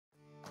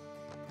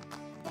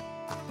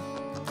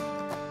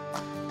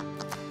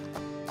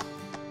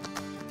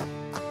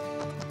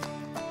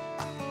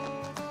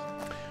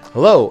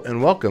Hello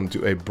and welcome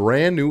to a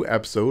brand new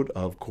episode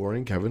of Corey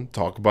and Kevin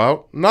Talk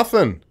About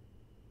Nothing.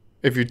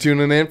 If you're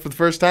tuning in for the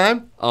first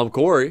time, I'm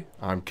Corey.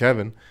 I'm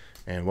Kevin,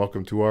 and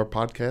welcome to our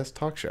podcast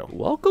talk show.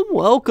 Welcome,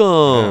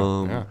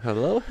 welcome. Yeah.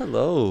 Hello,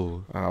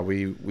 hello.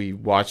 We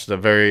watched a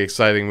very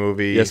exciting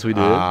movie. Yes, we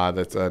did.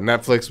 That's a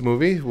Netflix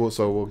movie,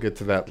 so we'll get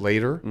to that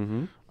later.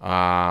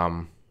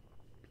 Mm-hmm.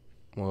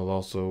 We'll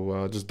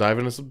also just dive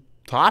into some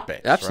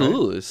topics.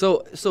 Absolutely. Right?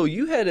 So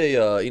you had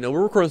a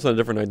we're recording this on a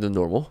different night than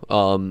normal.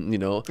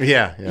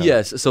 Yeah.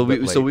 Yes. So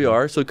we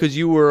are. So because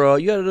you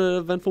had an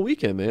eventful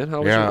weekend, man.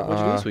 How was what'd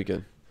you do this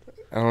weekend?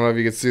 I don't know if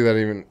you can see that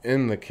even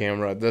in the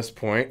camera at this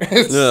point.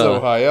 It's so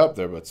high up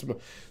there, but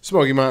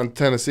Smoky Mountain,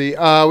 Tennessee.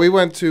 We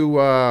went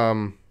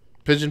to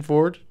Pigeon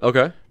Forge.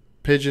 Okay.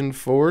 Pigeon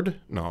Forge?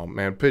 No,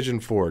 man, Pigeon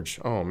Forge.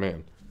 Oh,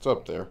 man. It's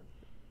up there.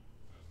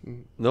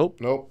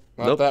 Nope.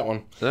 Not that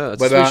one. Yeah,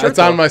 but it's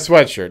on my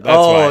sweatshirt. That's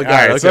why. All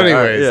right, so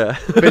anyways,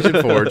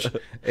 Pigeon Forge.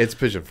 It's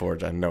Pigeon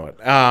Forge. I know it.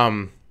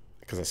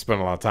 Because I spent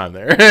a lot of time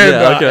there. All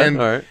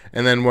right.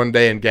 And then one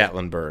day in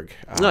Gatlinburg.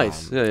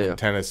 Nice. In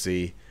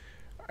Tennessee.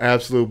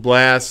 Absolute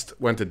blast.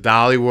 Went to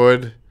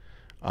Dollywood,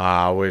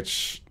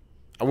 which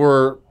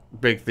we're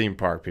big theme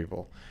park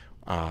people.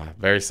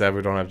 Very sad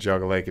we don't have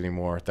Juggle Lake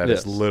anymore. That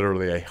is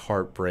literally a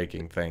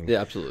heartbreaking thing.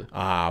 Yeah, absolutely.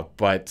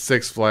 But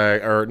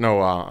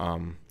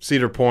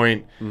Cedar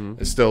Point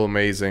is still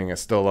amazing. I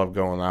still love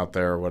going out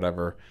there or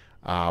whatever.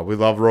 We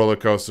love roller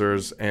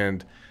coasters,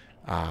 and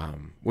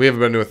we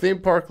haven't been to a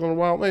theme park in a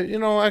while.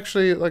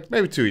 Actually, like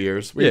maybe 2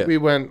 years. We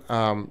went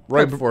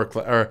right before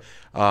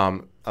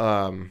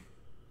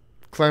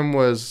Clem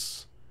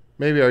was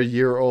maybe a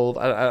year old.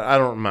 I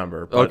don't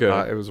remember. But,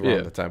 it was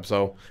around the time.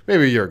 So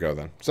maybe a year ago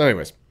then. So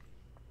anyways,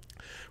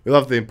 we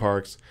love theme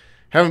parks.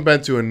 Haven't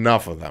been to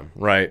enough of them,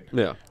 right?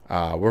 Yeah.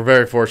 We're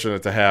very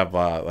fortunate to have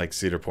like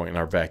Cedar Point in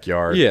our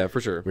backyard. Yeah, for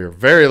sure. We were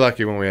very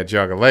lucky when we had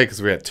Juggle Lake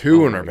because we had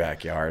two in our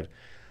backyard.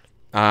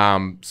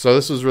 So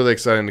this was really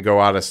exciting to go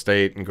out of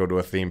state and go to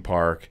a theme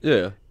park.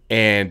 Yeah.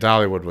 And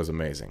Dollywood was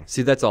amazing.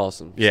 See, that's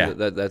awesome. Yeah. See,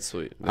 that's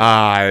sweet.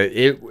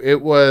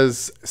 It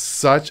was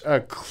such a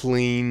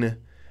clean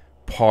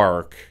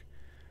park.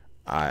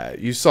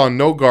 You saw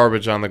no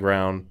garbage on the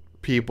ground.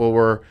 People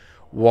were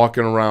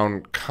walking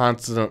around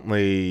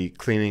constantly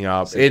cleaning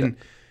up. And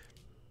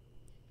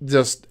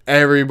just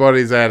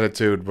everybody's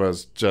attitude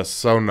was just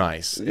so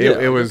nice.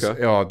 It was,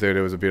 oh, dude,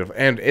 it was a beautiful,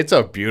 and it's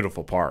a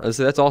beautiful park.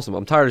 That's awesome.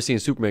 I'm tired of seeing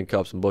Superman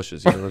cups and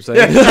bushes. You know what I'm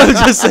saying? I'm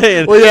just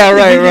saying. Well, yeah,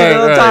 right.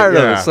 I'm tired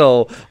of it.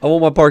 So I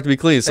want my park to be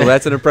clean. So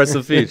that's an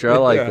impressive feature. I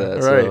like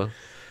that. Right.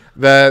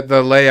 So.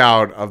 The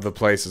layout of the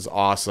place is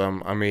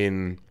awesome. I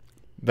mean,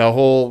 the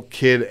whole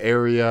kid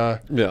area,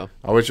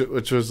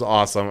 which was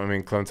awesome. I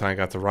mean, Clementine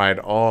got to ride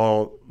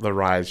all the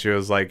rides. She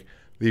was like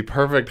the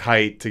perfect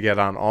height to get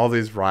on all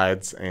these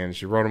rides, and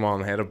she rode them all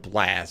and had a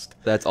blast.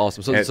 That's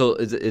awesome. So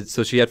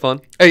she had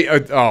fun? Hey,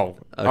 oh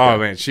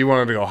man, she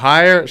wanted to go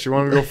higher. She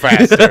wanted to go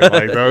faster.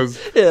 Like those.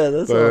 Yeah,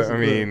 that's awesome. I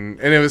mean,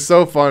 and it was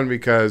so fun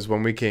because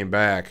when we came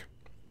back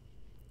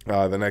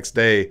the next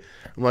day,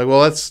 I'm like, well,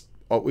 let's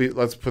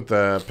put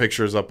the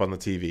pictures up on the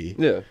TV.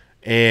 Yeah.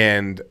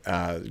 And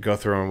go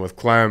through them with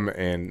Clem,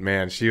 and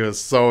man, she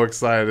was so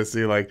excited to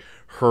see like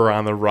her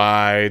on the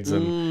rides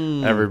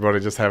and everybody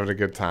just having a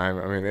good time.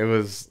 I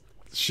mean,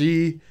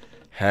 she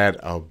had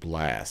a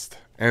blast.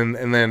 And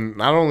then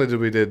not only did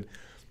we did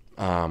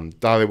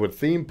Dollywood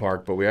theme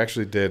park, but we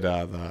actually did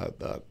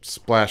the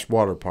Splash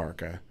Water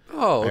Park. I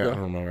don't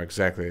remember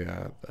exactly.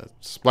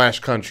 Splash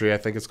Country, I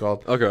think it's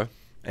called. Okay.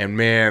 And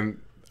man,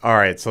 all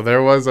right, so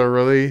there was a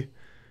really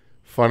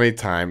funny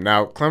time.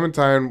 Now,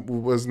 Clementine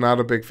was not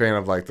a big fan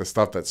of like the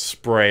stuff that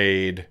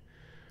sprayed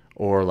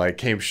or like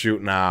came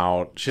shooting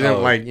out. She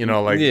didn't like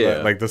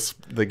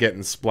the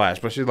getting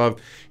splashed, but she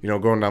loved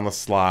going down the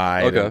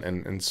slide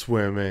and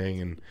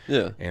swimming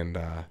and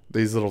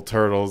these little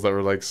turtles that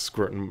were like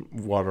squirting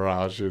water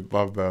out. She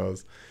loved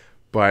those.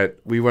 But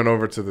we went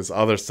over to this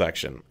other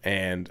section,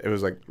 and it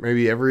was like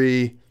maybe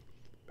every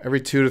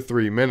 2 to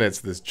 3 minutes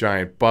this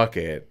giant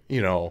bucket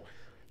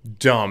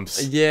dumps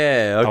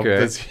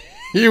this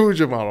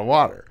huge amount of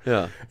water.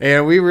 Yeah.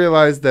 And we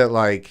realized that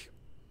like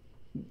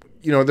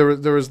there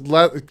was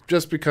less,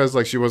 just because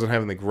like she wasn't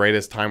having the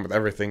greatest time with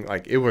everything,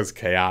 like it was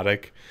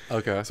chaotic.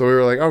 Okay. So we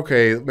were like,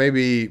 okay,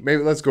 maybe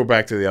let's go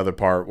back to the other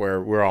part where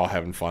we're all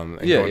having fun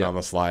and going down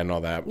the slide and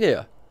all that.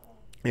 Yeah.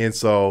 And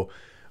so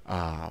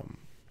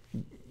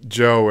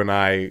Joe and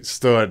I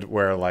stood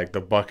where like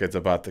the bucket's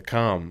about to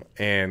come,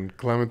 and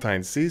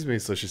Clementine sees me,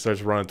 so she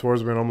starts running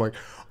towards me, and I'm like,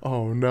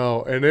 oh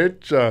no. And it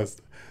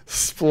just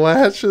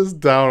splashes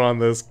down on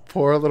this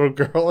poor little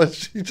girl, and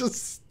she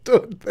just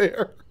stood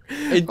there.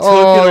 It took it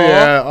off.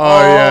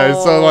 Yeah.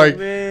 So like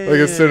man.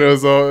 as soon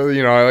as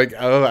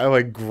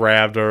I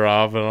grabbed her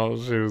off,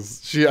 and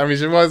she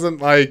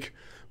wasn't like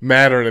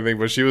mad or anything,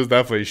 but she was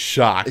definitely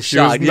shocked. She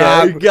was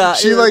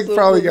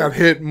probably got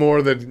hit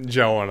more than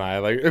Joe and I.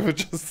 Like it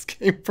just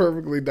came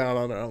perfectly down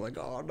on her. I'm like,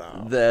 oh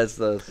no. That's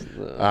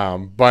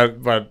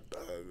but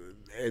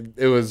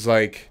it was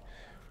like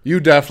you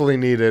definitely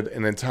needed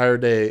an entire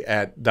day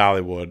at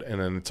Dollywood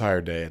and an entire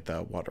day at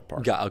the water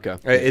park. Yeah,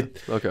 okay.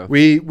 Okay.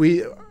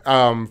 We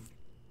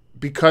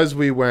because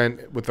we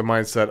went with the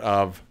mindset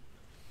of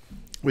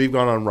we've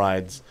gone on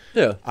rides.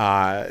 Yeah.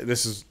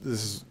 This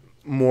is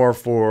more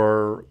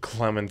for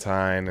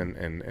Clementine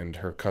and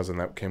her cousin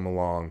that came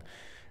along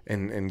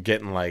and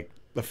getting like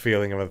the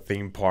feeling of a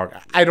theme park.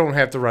 I don't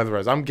have to ride the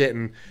rides. I'm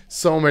getting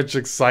so much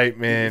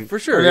excitement. For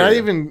sure. I mean, I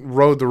even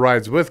rode the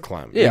rides with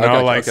Clem. Yeah, you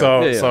know,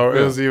 okay. So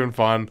it was even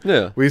fun.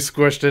 Yeah. We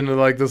squished into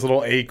like this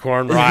little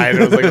acorn ride.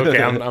 It was like,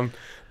 okay,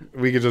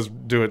 we could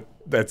just do it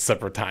at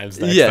separate times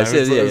next time.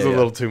 It was a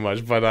little too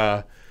much,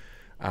 but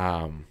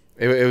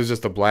it was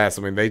just a blast.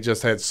 I mean, they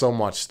just had so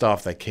much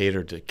stuff that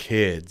catered to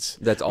kids.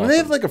 That's awesome. And they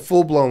have like a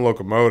full blown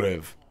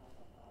locomotive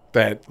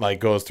that like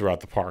goes throughout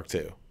the park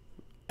too,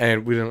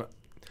 and we didn't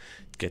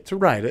get to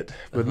ride it,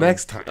 but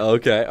next time.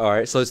 Okay, all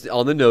right. So it's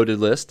on the noted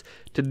list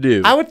to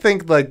do. I would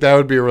think like that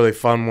would be a really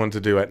fun one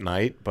to do at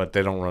night, but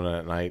they don't run it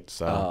at night.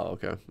 So. Oh,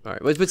 okay. All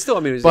right, but still, I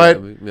mean,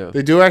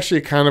 they do actually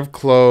kind of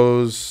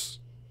close.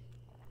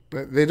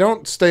 They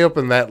don't stay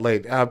open that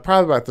late.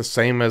 Probably about the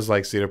same as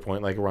like Cedar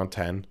Point, like around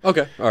 10.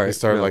 Okay, all right. They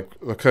start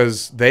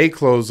because they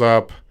close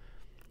up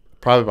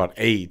probably about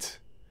 8,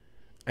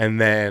 and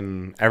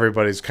then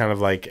everybody's kind of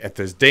like at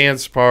this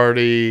dance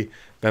party.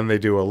 Then they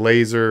do a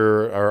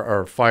laser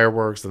or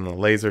fireworks, and the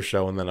laser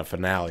show, and then a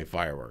finale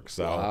fireworks.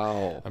 So,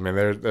 wow. I mean,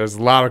 there's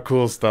a lot of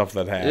cool stuff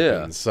that happens.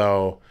 Yeah.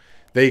 So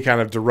they kind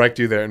of direct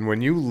you there, and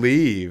when you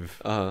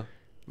leave,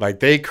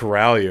 like they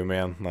corral you,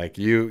 man. Like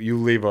you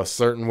leave a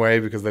certain way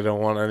because they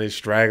don't want any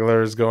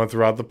stragglers going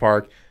throughout the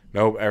park.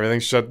 Nope,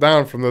 everything's shut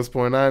down from this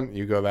point on.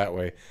 You go that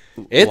way.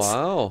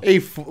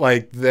 It's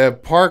like the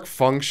park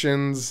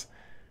functions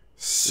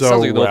so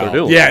sounds like you know well. what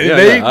they're doing. Yeah,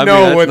 they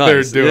know what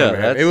they're doing,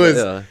 man.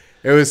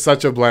 It was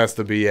such a blast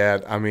to be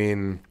at. I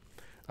mean,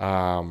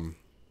 like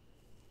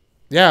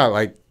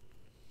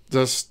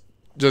just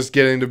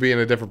getting to be in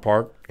a different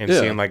park and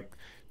seeing like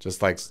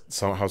just like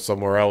how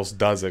somewhere else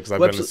does it. Because I've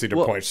been to Cedar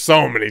Point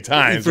so many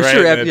times, for right?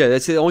 sure. Yeah,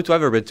 that's the only two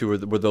I've ever been to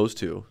were those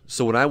two.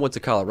 So when I went to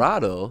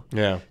Colorado,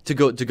 to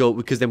go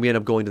because then we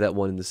ended up going to that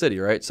one in the city,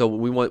 right? So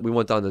we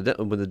went down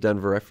to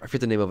Denver. I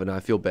forget the name of it now. I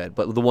feel bad,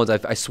 but the ones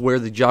I swear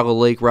the Joggle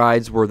Lake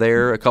rides were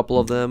there. A couple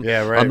of them.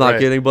 Yeah, right. I'm not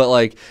kidding, but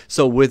like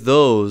so with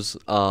those,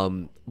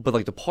 but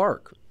like the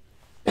park,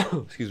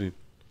 excuse me,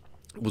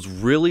 was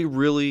really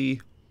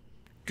really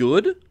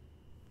good,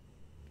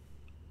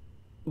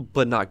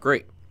 but not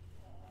great.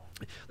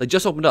 Like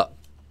just opened up,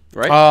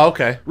 right? Oh,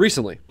 okay.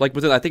 Recently, like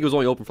I think it was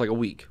only open for like a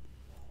week.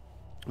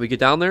 We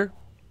get down there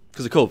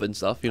because of COVID and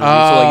stuff, you know.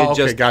 So like it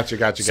just, gotcha.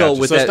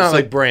 So it's not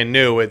like brand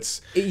new. It's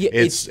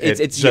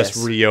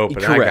just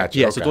reopened. Correct. I got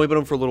you. Yeah, so it's only been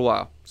open for a little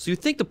while. So you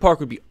think the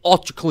park would be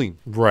ultra clean,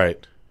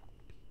 right?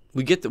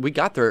 We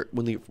got there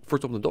when they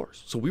first opened the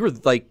doors. So we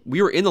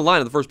were in the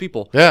line of the first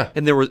people. Yeah.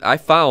 And I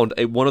found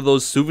one of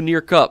those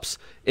souvenir cups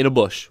in a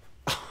bush.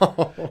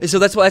 And so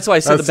that's why I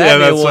said the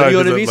Batman one. You know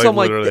what I mean? So I'm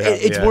like,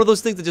 it's one of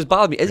those things that just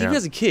bothered me. Even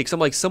as a kid, because I'm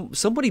like,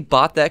 somebody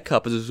bought that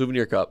cup as a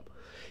souvenir cup,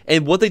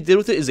 and what they did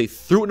with it is they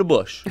threw it in a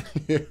bush.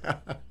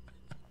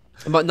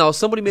 But now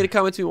somebody made a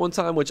comment to me one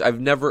time, which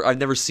I've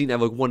never seen.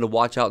 I've like wanted to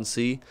watch out and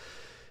see.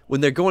 When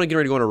they're getting ready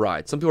to go on a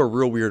ride, some people are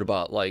real weird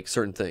about like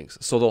certain things,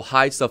 so they'll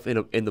hide stuff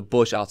in the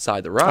bush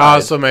outside the ride. Oh,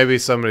 so maybe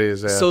somebody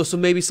is. So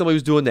maybe somebody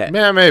was doing that.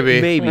 Yeah,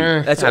 maybe.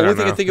 That's the only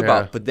thing I think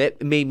about. But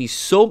that made me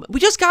so. We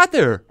just got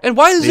there, and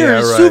why is there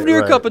a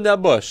souvenir cup in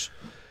that bush?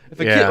 If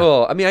a kid,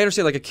 I mean, I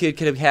understand like a kid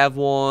could have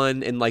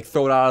one and like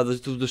throw it out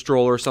of the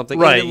stroller or something.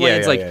 Right. You know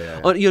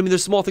what I mean?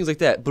 There's small things like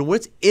that. But when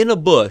it's in a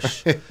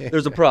bush,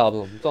 there's a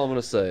problem. That's all I'm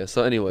gonna say.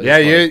 So anyway. Yeah,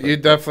 you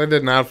definitely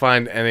did not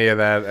find any of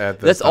that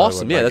at the. That's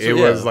awesome. Yeah, it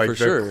was like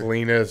the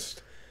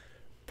cleanest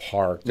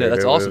park. Yeah,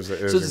 that's awesome. So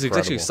this is incredible.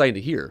 actually exciting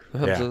to hear.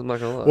 Yeah. I'm not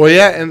gonna lie. Well,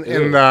 yeah,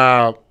 and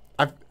I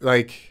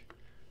like,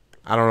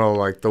 I don't know,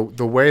 like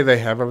the way they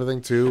have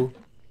everything too,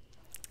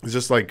 is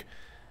just like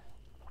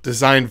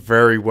designed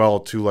very well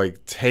to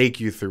like take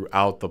you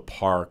throughout the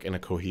park in a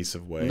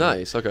cohesive way.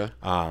 Nice. Okay.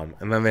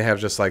 And then they have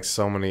just like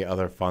so many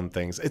other fun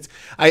things.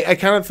 I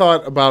kind of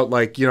thought about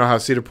like, you know how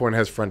Cedar Point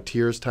has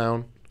Frontiers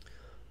Town.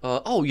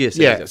 Oh yes.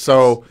 Yeah. Yes.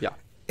 So yeah.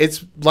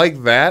 It's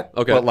like that,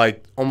 okay. But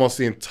like almost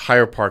the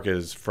entire park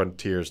is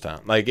Frontiers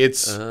Town. Like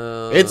it's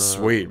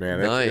sweet,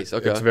 man. Nice.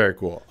 Okay. It's very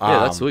cool.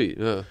 Yeah, that's sweet.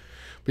 Yeah.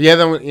 But yeah,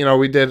 then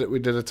we did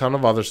a ton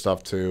of other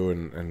stuff too,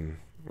 and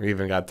we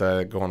even got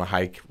to go on a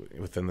hike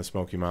within the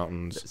Smoky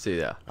Mountains. See,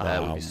 yeah,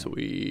 that would be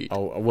sweet.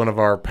 One of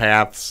our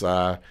paths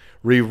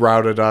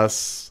rerouted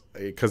us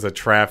because of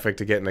traffic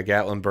to get into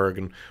Gatlinburg,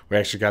 and we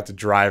actually got to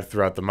drive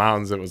throughout the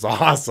mountains. It was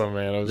awesome,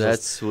 man. It was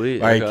That's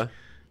sweet.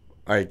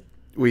 Like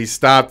we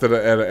stopped at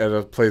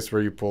a place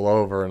where you pull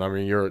over, and I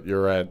mean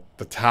you're at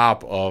the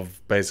top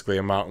of basically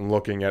a mountain,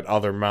 looking at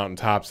other mountain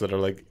tops that are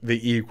like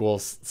the equal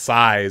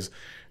size,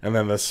 and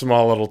then the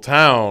small little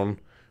town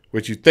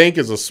which you think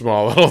is a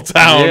small little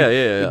town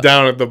Yeah.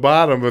 down at the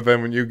bottom, but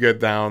then when you get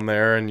down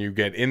there and you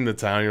get in the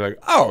town, you're like,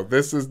 oh,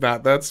 this is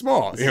not that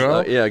small, you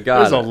know?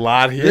 There's a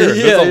lot here.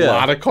 There's a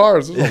lot of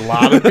cars. There's a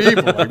lot of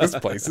people. Like, this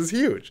place is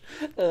huge.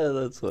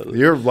 That's funny.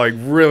 You're like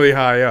really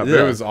high up.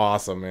 It was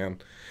awesome, man.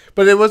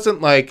 But it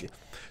wasn't like,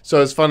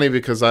 so it's funny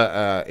because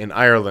in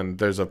Ireland,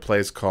 there's a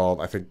place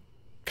called, I think,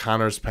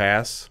 Connor's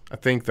Pass. I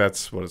think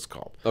that's what it's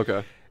called.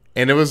 Okay.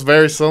 And it was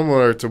very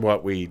similar to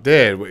what we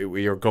did.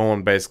 We were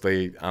going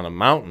basically on a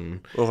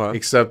mountain,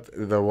 except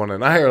the one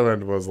in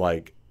Ireland was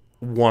like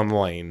one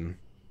lane,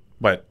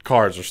 but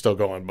cars are still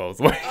going both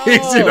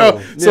ways, you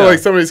know? So like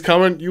somebody's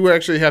coming, you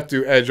actually have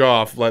to edge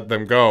off, let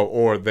them go,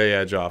 or they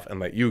edge off and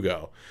let you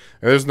go.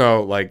 And there's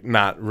no, like,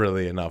 not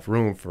really enough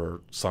room for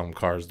some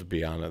cars to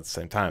be on at the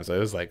same time. So it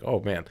was like, oh,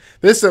 man,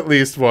 this at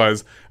least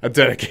was a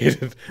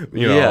dedicated,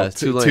 you know,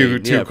 two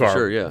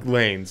car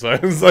lane. So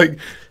it was like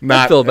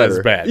not as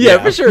bad.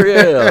 Yeah, for sure.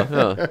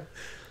 Yeah.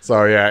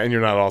 So, yeah, and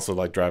you're not also,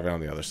 like, driving on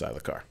the other side of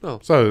the car. Oh,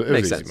 so it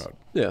was easy mode.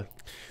 Yeah.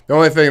 The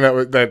only thing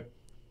that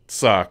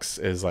sucks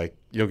is, like,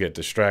 you'll get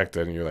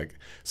distracted and you're like,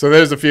 so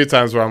there's a few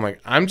times where I'm like,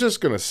 I'm just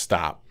going to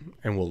stop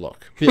and we'll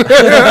look.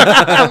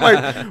 I'm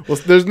like, well,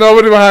 there's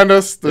nobody behind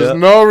us. There's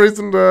no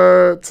reason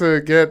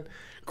to get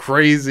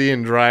crazy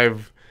and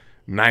drive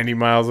 90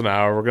 miles an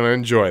hour. We're going to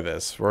enjoy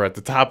this. We're at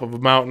the top of a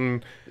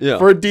mountain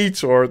for a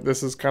detour.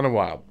 This is kind of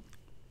wild.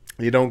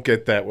 You don't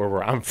get that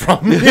where I'm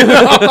from. You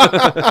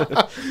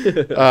know?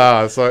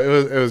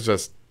 So it was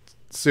just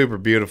super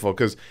beautiful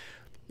because,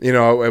 you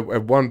know,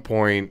 at one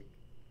point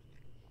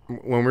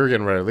when we were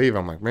getting ready to leave,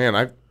 I'm like,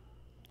 man,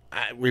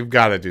 we've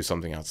got to do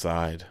something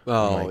outside.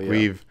 Oh, like,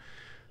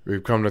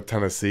 we've come to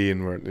Tennessee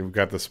and we've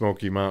got the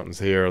Smoky Mountains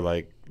here.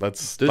 Like,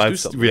 let's do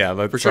something.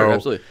 Yeah, for sure,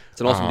 absolutely.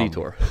 It's an awesome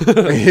detour.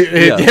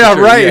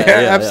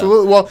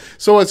 Absolutely. Well,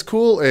 so what's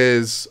cool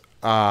is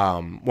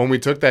when we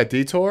took that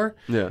detour,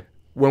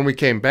 when we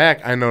came back,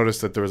 I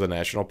noticed that there was a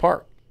national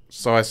park.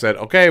 So I said,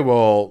 okay,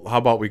 well, how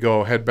about we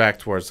head back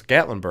towards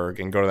Gatlinburg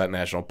and go to that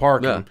national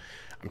park? And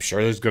I'm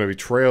sure there's going to be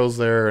trails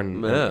there,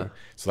 and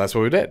so that's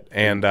what we did,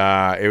 and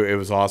it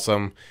was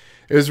awesome.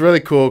 It was really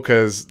cool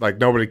because like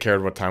nobody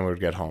cared what time we would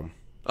get home.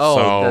 Oh,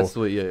 so that's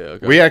sweet.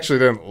 Okay. We actually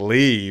didn't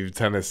leave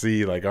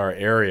Tennessee, like our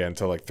area,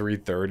 until like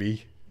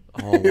 3:30.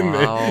 Oh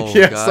wow!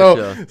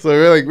 Gotcha. So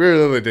we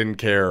really didn't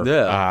care.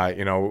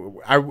 You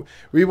know,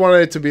 we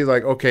wanted it to be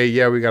like, okay,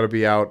 yeah, we got to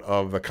be out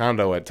of the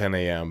condo at 10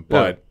 a.m.,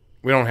 but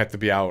we don't have to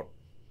be out.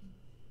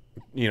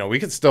 You know, we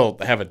could still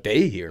have a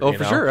day here. Oh,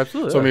 for sure,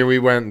 absolutely. So I mean, we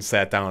went and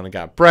sat down and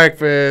got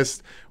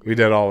breakfast. We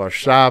did all our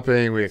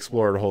shopping. We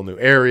explored a whole new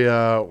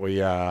area. We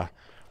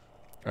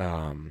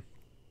then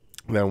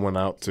went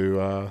out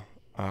to a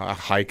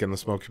hike in the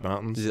Smoky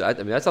Mountains. I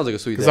mean, that sounds like a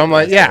sweet. Because I'm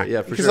like, for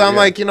sure. Because I'm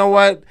like, you know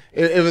what?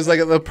 It was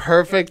like the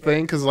perfect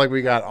thing because like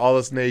we got all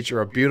this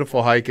nature, a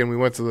beautiful hike, and we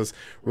went to this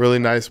really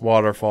nice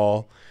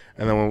waterfall.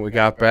 And then when we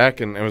got back,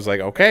 and it was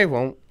like, okay,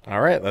 well,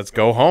 all right, let's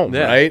go home,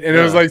 right? And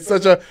it was like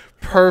such a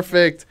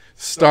perfect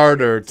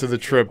starter to the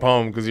trip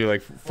home because you're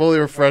like fully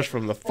refreshed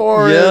from the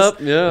forest.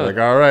 You're like,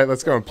 all right,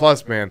 let's go. And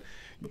plus, man,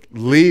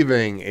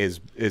 leaving is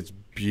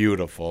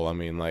beautiful. I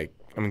mean,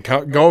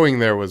 going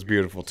there was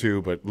beautiful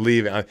too, but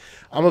leaving,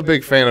 I'm a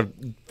big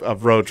fan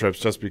of road trips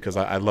just because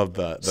I love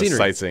the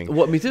sightseeing.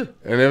 What, me too.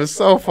 And it was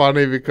so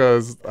funny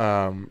because,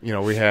 you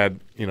know, we had,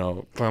 you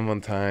know,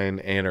 Clementine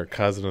and her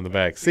cousin in the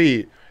back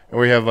seat, and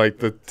we have like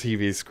the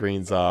TV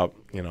screens up.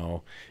 You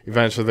know,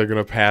 eventually they're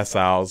gonna pass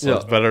out, so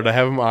it's better to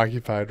have them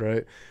occupied,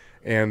 right?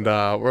 And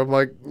we're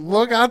like,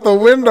 look out the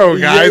window,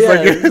 guys!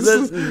 Like this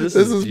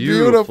is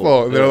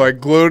beautiful. And they're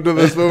like glued to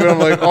this movie. I'm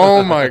like,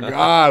 oh my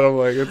god! I'm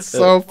like, it's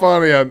so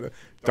funny. I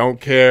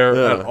don't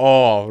care at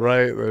all,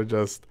 right? They're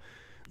just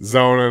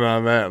zoning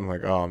on that. I'm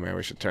like, oh man,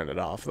 we should turn it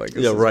off. Like,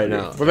 right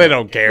now. But they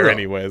don't care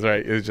anyways,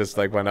 right? It's just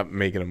like why not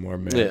making them more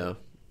mad? Yeah.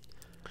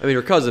 I mean,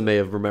 her cousin may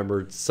have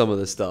remembered some of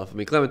this stuff. I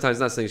mean,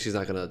 Clementine's not saying she's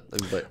not gonna,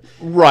 but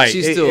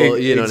she's still,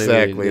 you know what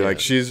I mean? Yeah. Like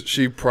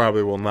she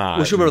probably will not.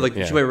 Well, she remember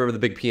she might remember the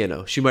big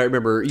piano. She might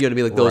remember, you know what I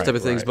mean, like those type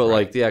of things. But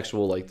like the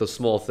actual, like the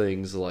small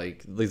things,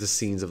 like the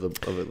scenes of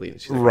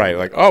it. Right,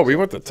 like we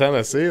went to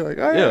Tennessee. Like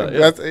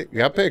you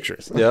got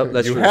pictures. Yeah,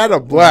 that's you true. had a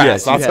blast.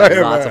 Yes, I'll tell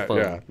you lots that. of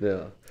fun.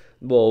 Yeah.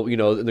 Well, you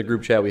know, in the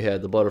group chat we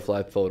had the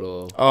butterfly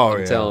photo.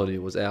 I'm telling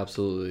you, was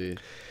absolutely.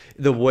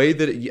 The way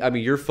that I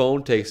mean, your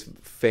phone takes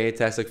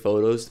fantastic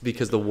photos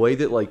because the way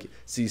that like,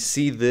 so you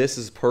see this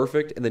is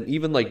perfect, and then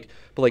even like,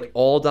 but like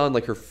all down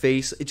like her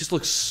face, it just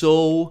looks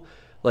so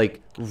like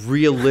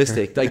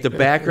realistic. Like the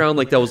background,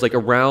 like that was like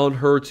around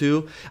her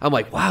too. I'm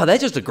like, wow,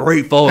 that's just a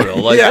great photo.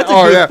 Like that's a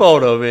good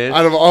photo, man.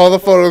 Out of all the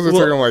photos we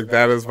took, I'm like,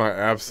 that is my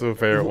absolute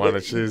favorite one.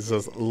 And she's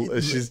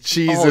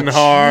cheesing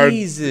hard.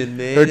 Cheesing,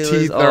 man. Her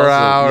teeth are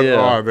out.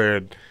 Yeah. Oh,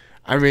 dude.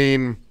 I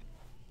mean.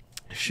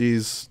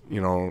 She's, you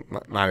know,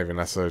 not even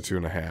necessarily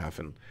 2.5,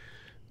 and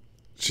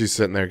she's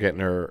sitting there getting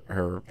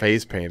her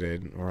face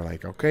painted. And we're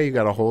like, okay, you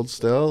got to hold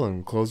still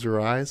and close your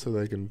eyes so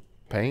they can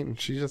paint.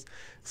 And she just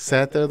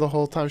sat there the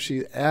whole time.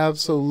 She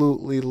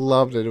absolutely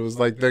loved it. It was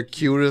like the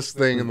cutest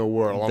thing in the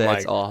world.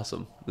 That's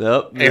awesome.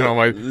 Yep. And I'm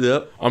like,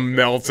 I'm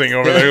melting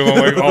over there. I'm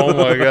like, oh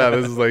my God,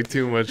 this is like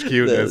too much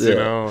cuteness, you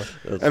know?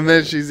 And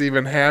then she's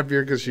even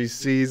happier because she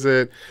sees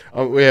it.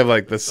 We have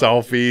like the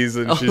selfies,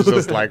 and she's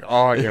just like,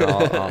 oh, you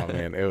know, oh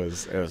man, it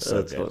was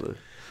so good. Funny.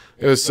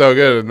 It was so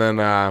good. And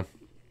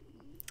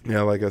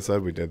then, like I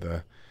said, we did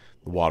the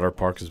water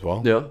park as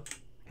well. Yeah.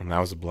 And that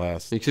was a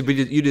blast. Except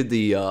you did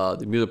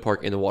the music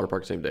park and the water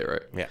park same day,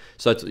 right? Yeah.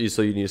 So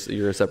you're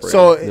gonna separate.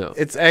 So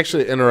it's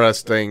actually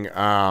interesting.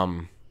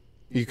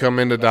 You come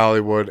into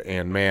Dollywood,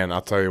 and man,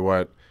 I'll tell you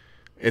what,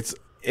 it's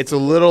a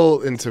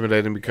little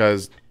intimidating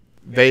because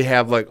they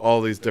have like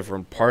all these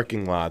different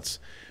parking lots,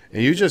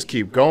 and you just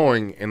keep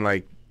going, and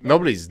like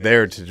nobody's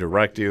there to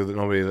direct you.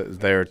 Nobody's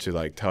there to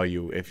like tell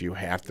you if you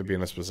have to be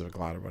in a specific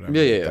lot or whatever.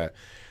 That.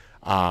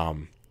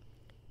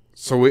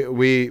 So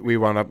we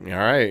wound up, all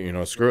right, you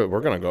know, screw it, we're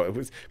gonna go.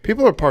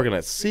 People are parking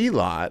at C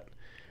lot,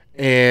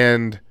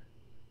 and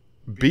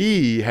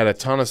B had a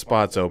ton of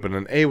spots open,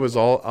 and A was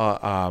all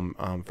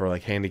for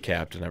like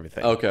handicapped and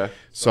everything. Okay.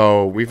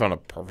 So we found a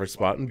perfect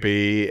spot in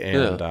B,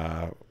 and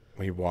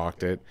we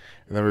walked it,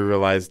 and then we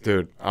realized,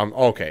 dude,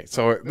 okay.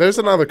 So there's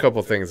another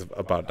couple things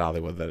about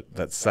Dollywood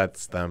that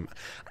sets them,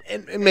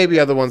 and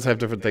maybe other ones have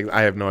different things.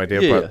 I have no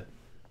idea, but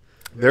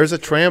there's a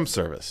tram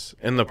service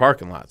in the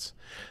parking lots.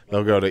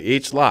 They'll go to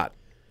each lot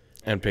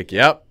and pick you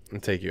up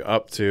and take you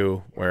up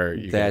to where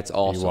you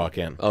walk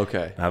in.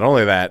 Okay. Not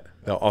only that,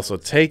 they'll also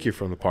take you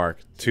from the park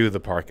to the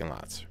parking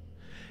lots.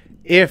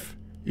 If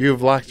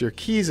you've locked your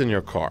keys in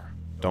your car,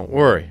 don't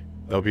worry.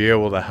 They'll be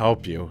able to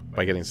help you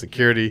by getting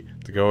security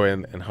to go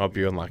in and help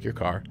you unlock your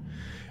car.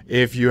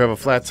 If you have a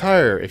flat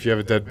tire, if you have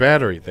a dead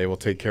battery, they will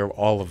take care of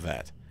all of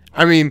that.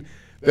 I mean,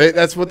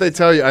 that's what they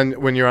tell you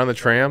when you're on the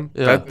tram.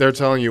 Yeah. They're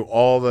telling you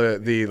all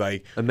the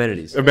like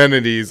amenities of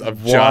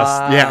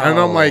just And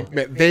I'm like,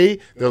 man,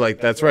 they're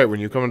like, that's right. When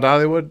you come to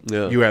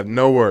Dollywood, you have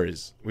no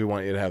worries. We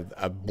want you to have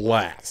a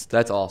blast.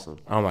 That's awesome.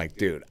 I'm like,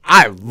 dude,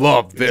 I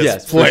love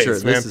this place. For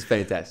sure. Man. This is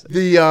fantastic.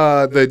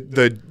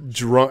 The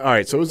drone. All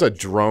right, so it was a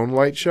drone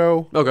light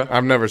show. Okay,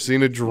 I've never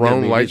seen a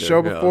drone light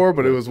show before,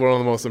 but it was one of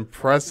the most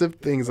impressive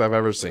things I've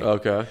ever seen.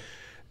 Okay,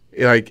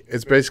 like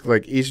it's basically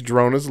like each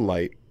drone is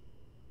light.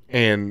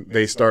 And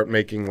they start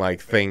making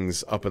like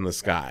things up in the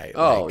sky.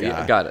 Oh,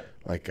 like, got it.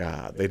 Like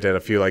they did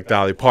a few like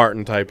Dolly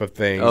Parton type of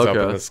things up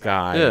in the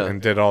sky,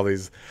 and did all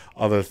these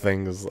other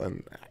things,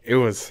 and it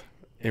was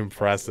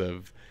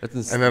impressive.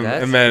 That's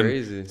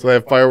crazy. So they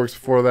have fireworks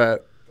before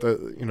that.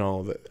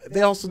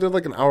 They also did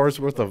like an hour's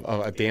worth of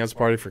a dance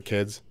party for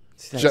kids,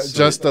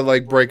 just to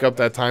like break up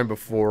that time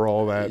before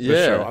all that. The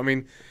show. I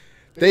mean,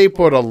 they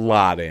put a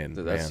lot in.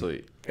 That's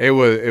sweet. It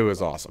was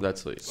awesome.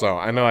 That's sweet. So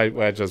I know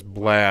I just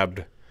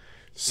blabbed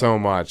so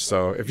much.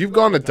 So if you've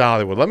gone to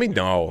Dollywood, let me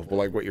know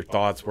like what your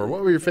thoughts were.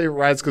 What were your favorite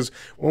rides? Because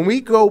when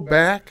we go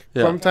back,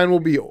 Clementine will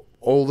be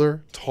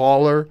older,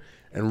 taller,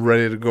 and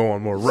ready to go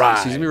on more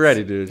rides. She's gonna be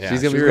ready, dude. Yeah,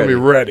 she's gonna be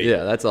ready.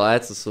 Yeah, that's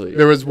a sweet.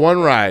 There was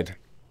one ride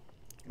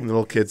in the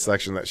little kids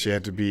section that she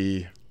had to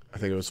be, I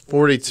think it was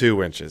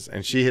 42 inches,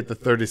 and she hit the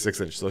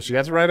 36 inches. So she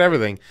got to ride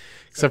everything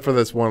except for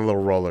this one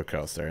little roller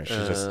coaster, and she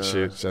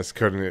just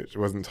couldn't. It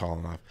wasn't tall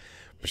enough.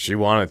 But she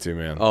wanted to,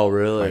 man. Oh,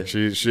 really? Like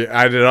she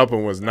eyed it up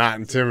and was not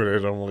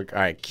intimidated. I'm like, all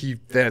right,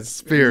 keep that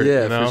spirit.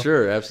 Yeah, you know? for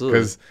sure, absolutely.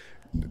 Because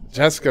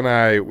Jessica and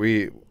I,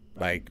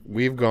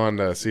 we've gone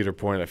to Cedar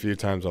Point a few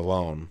times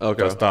alone.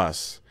 Okay. Just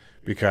us,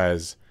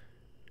 because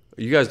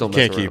you guys don't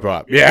can't keep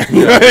up. Yeah,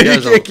 you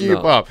can't keep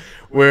up.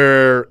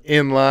 We're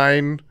in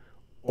line,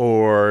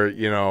 or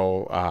in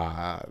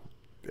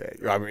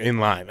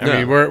line.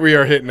 I mean, we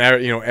are hitting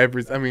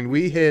every. I mean,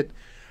 we hit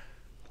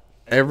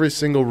every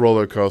single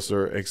roller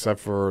coaster except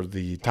for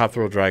the Top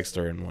Thrill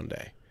Dragster in one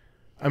day.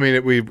 I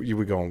mean, we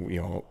go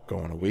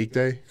on a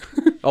weekday.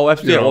 Oh,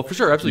 absolutely. Well, for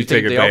sure, absolutely.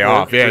 You take a day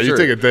off. Yeah, you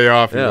take a day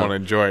off if you want to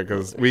enjoy it,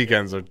 because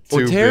weekends are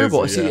too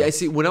terrible. busy. I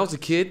see. When I was a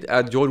kid, I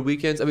enjoyed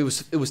weekends. I mean,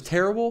 it was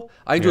terrible.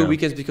 I enjoyed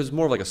weekends because it's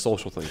more of like a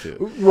social thing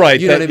too. Right.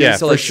 You know what I mean? Yeah,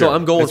 so sure. So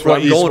I'm going for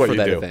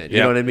that event. You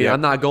know what I mean? Yeah.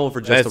 I'm not going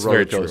for just That's the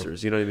roller very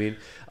coasters. true. You know what I mean?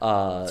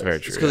 That's very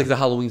true. It's because like the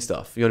Halloween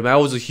stuff. You know what I mean?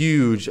 I was a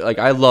huge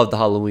I loved the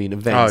Halloween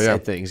events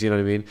and things. You know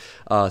what I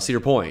mean? Cedar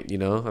Point. You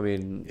know, I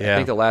mean, I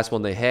think the last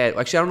one they had.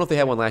 Actually, I don't know if they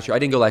had one last year. I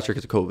didn't go last year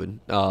because of COVID.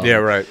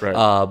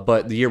 Right.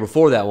 But the year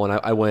before that one,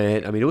 I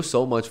went. I mean, it was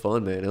so much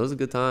fun, man. It was a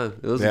good time.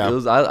 It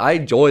was. I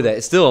enjoy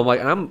that. Still, I'm like,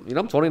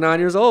 I'm 29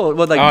 years old.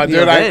 But like,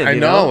 dude, I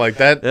know, like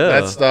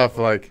that stuff.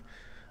 Like,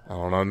 I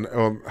don't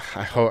know.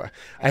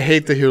 I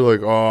hate to hear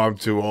like, oh, I'm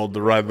too old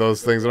to ride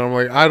those things, and I'm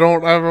like, I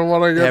don't ever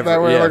want to get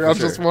that way. Like, I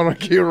just want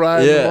to keep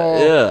riding.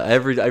 Yeah,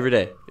 every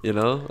day. You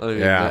know, I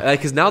mean,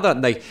 because now that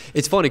like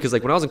it's funny because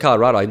like when I was in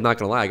Colorado, I'm not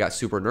gonna lie, I got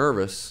super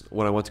nervous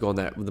when I went to go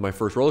on my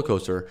first roller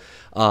coaster.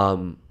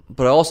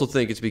 But I also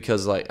think it's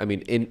because like I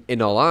mean,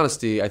 in all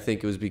honesty, I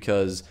think it was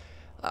because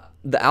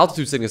the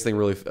altitude sickness thing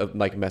really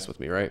like messed with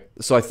me, right?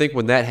 So I think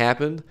when that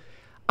happened,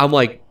 I'm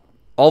like,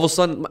 all of a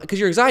sudden, because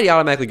your anxiety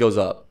automatically goes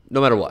up no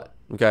matter what,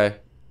 okay?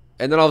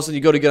 And then all of a sudden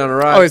you go to get on a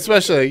ride. Oh,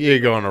 especially you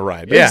go on a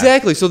ride. Yeah.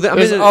 Exactly. So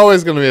there's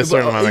always going to be a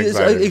certain amount of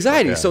anxiety.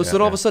 Anxiety. So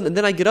then all of a sudden, and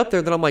then I get up there,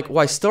 and then I'm like, well,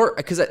 I start,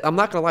 because I'm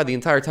not going to lie, the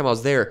entire time I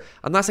was there,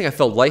 I'm not saying I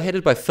felt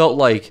lightheaded, but I felt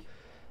like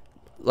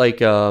what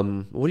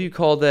do you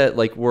call that?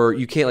 Like where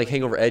you can't like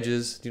hang over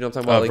edges. Do you know what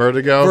I'm talking about? Like,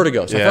 vertigo?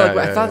 Vertigo. So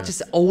I felt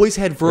just always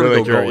had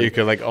vertigo going. You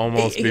could like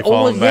almost be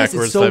falling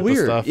backwards. It's so type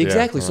weird. Of stuff.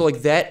 Exactly. So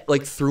like that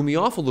like threw me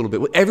off a little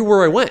bit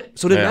everywhere I went.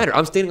 So it didn't matter.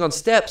 I'm standing on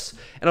steps,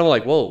 and I'm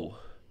like, whoa.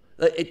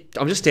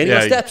 I'm just standing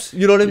on steps.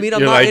 You know what I mean?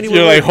 I'm not anywhere.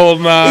 You're like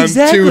holding on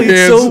two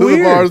hands to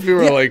the bars.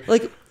 People are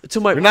like to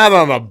my. You're not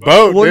on a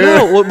boat. Well, dude.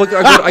 no.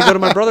 I go to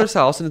my brother's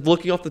house and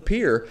looking off the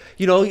pier.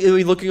 You know,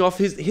 looking off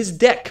his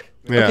deck.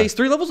 Yeah. Okay, it's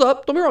 3 levels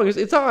up. Don't be wrong.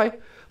 It's high,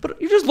 but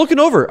you're just looking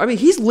over. I mean,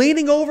 he's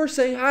leaning over,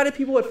 saying hi to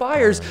people at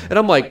fires, and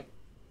I'm like,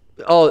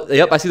 oh,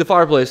 yep, I see the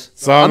fireplace.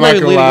 So I'm not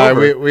gonna lie.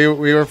 We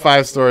were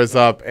 5 stories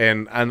up,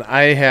 and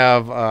I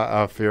have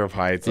a fear of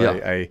heights.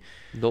 Yeah.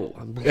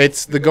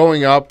 It's the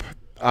going up.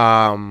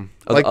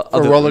 Like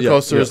for roller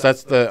coasters,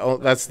 that's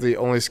the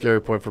only scary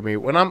point for me.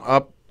 When I'm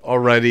up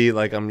already,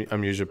 like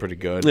I'm usually pretty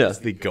good. Yeah. It's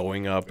the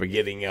going up or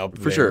getting up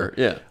for sure.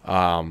 Yeah.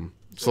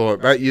 So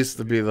that used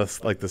to be the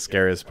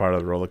scariest part of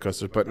the roller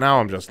coasters, but now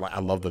I'm just like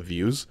I love the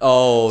views.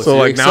 Oh, so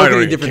like now I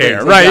don't even care,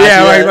 things. right?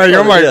 Yeah, like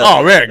I'm like,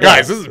 oh man,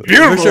 guys, this is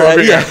beautiful sure,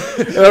 over yeah.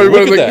 here. And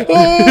everybody's like,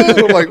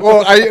 oh. I'm like,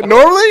 well,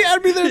 normally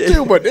I'd be there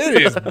too, but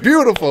it is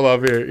beautiful up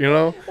here. You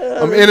know,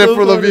 I'm in it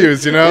for the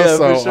views. You know, yeah,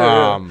 so for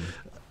sure,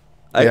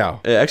 yeah.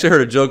 I actually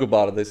heard a joke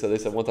about it. They said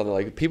one time, they're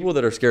like, people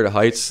that are scared of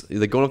heights,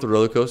 like going up the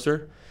roller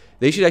coaster,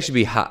 they should actually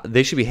be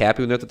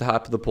happy when they're at the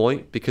top of the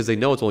point because they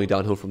know it's only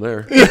downhill from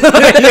there.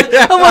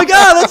 Oh my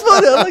god, that's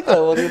funny. I like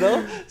that one. You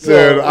know,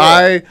 dude.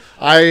 I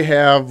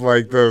have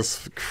like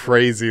this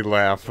crazy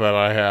laugh that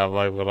I have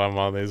like when I'm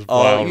on these.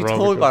 Oh, you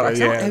told me about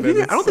it. I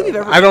don't think we've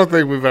ever. I don't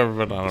think we've ever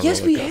been on a Yes,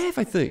 roller we coaster. have.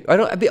 I think.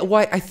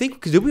 I think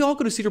because did we all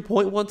go to Cedar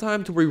Point one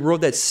time to where we rode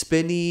that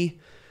spinny.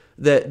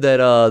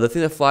 The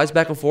thing that flies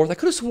back and forth. I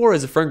could have swore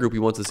as a friend group we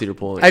went to Cedar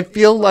Point. I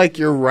feel like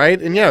you're right,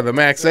 and yeah, the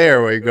Max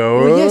Air where you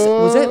go. Well, yes,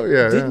 was that?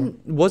 Yeah,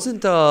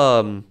 Wasn't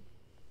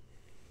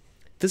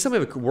did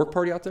somebody have a work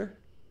party out there?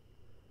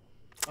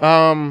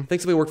 I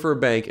think somebody worked for a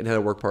bank and had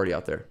a work party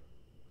out there.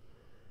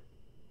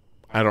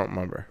 I don't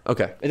remember.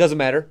 Okay, it doesn't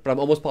matter, but I'm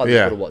almost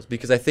positive what it was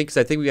because I think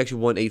we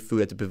actually won 8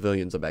 food at the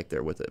pavilions back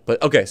there with it.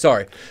 But okay,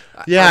 sorry.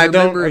 Yeah, I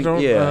can't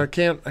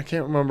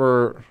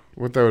remember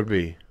what that would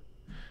be.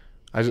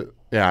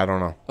 I don't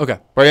know. Okay.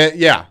 But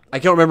yeah. I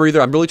can't remember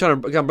either. I'm really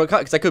trying to,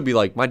 because I could be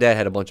like, my dad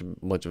had a bunch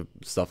of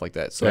stuff like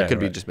that. So I could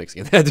be just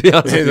mixing it, to be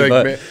honest with you.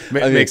 Like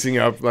mixing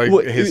up like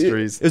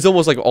histories. It's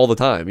almost like all the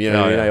time, you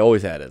know. I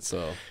always had it,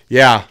 so.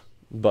 Yeah.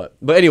 But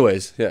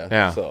anyways,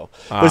 yeah. So,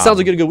 but it sounds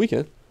like you had a good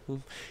weekend.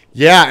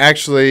 Yeah,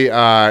 actually,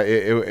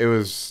 it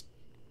was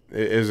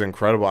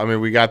incredible. I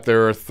mean, we got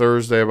there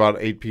Thursday about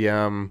 8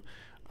 p.m.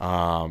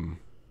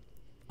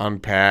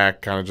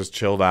 Unpacked, kind of just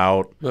chilled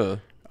out.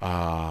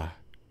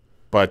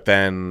 But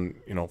then,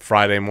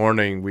 Friday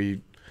morning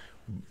we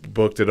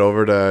booked it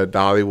over to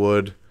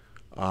Dollywood,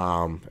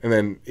 and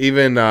then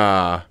even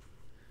so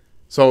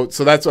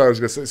that's what I was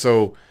gonna say.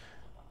 So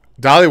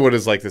Dollywood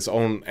is like this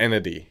own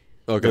entity,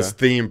 this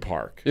theme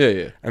park.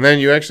 Yeah. And then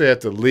you actually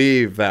have to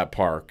leave that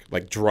park,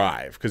 like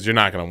drive, because you're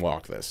not gonna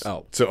walk this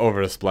to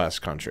over to Splash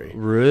Country.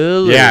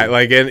 Really? Yeah,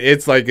 like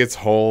its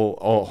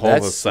whole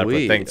That's separate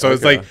sweet. thing. So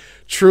it's like.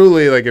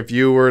 Truly, like if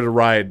you were to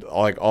ride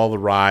like all the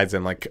rides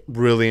and like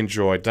really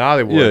enjoy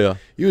Dollywood,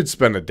 you would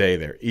spend a day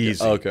there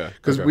easy. Okay.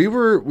 Because we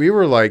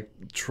were like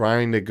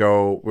trying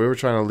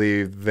to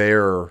leave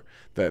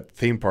that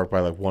theme park by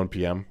like 1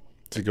 p.m.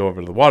 to go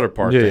over to the water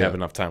park to have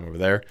enough time over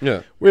there.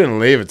 Yeah. We didn't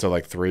leave until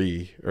like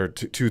 3 or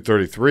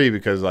 2:33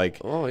 because like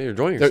you're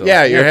enjoying yourself.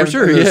 Yeah, you're having, for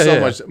sure. There's so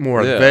much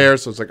more there,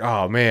 so it's like,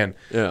 oh man.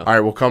 Yeah. All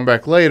right, we'll come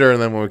back later,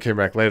 and then when we came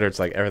back later, it's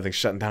like everything's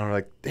shutting down. We're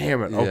like,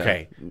 damn it.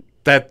 Okay.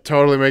 That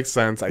totally makes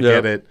sense. I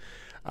get it.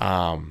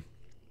 The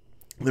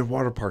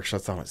water park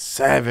shuts down at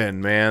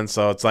 7, man.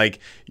 So it's like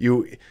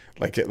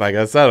like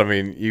I said. I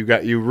mean,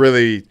 you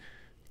really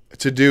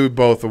to do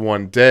both in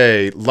one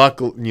day.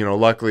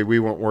 Luckily, we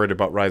weren't worried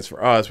about rides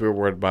for us. We were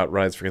worried about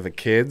rides for the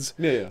kids.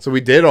 Yeah. So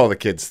we did all the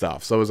kids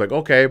stuff. So it was like,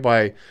 okay,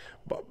 I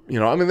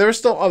mean, there was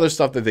still other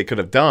stuff that they could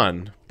have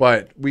done,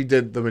 but we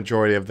did the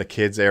majority of the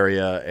kids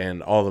area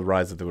and all the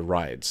rides that they would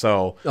ride.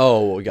 So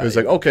it was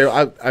like, okay,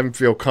 I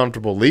feel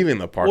comfortable leaving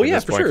the park. Well, at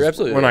this for point, sure,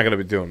 absolutely. We're not going to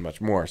be doing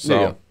much more.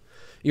 So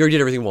you already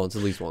did everything at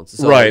least once.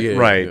 So,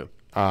 right.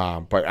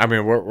 But I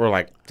mean, we're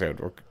like, dude,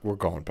 we're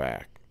going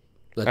back.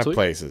 That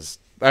place is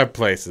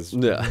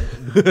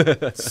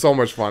so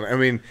much fun. I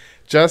mean,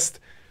 just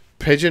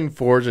Pigeon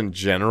Forge in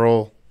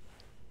general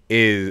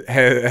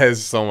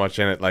has so much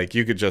in it. Like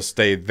you could just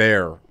stay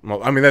there.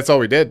 I mean, that's all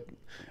we did,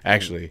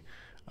 actually.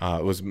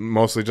 It was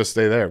mostly just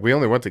stay there. We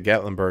only went to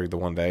Gatlinburg the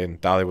one day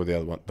and Dollywood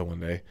the one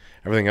day.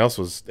 Everything else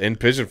was in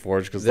Pigeon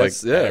Forge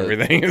because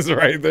everything is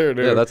right there,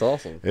 dude. Yeah, that's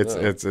awesome.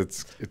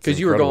 It's because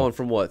you were going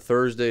from what,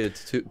 Thursday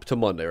to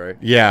Monday, right?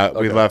 Yeah,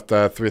 we left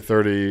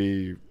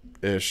 3:30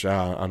 ish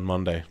on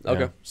Monday.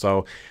 Okay,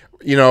 So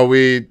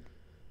we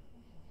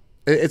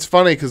it's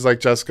funny because like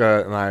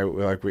Jessica and I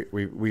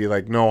we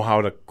like know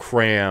how to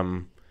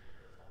cram,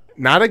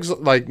 not to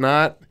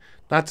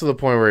the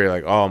point where you're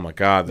like, oh my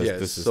god,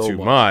 this is so too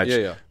much.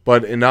 Yeah.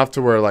 But enough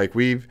to where like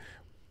we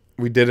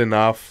did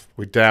enough.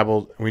 We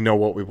dabbled. We know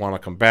what we want to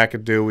come back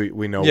and do.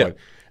 We know what,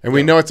 and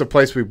we know it's a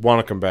place we want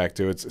to come back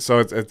to. It's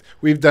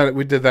we've done it.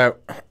 We did that.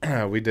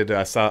 We did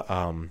a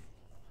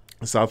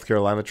South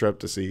Carolina trip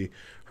to see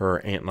her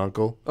aunt and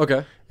uncle.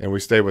 Okay. And we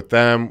stayed with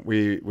them.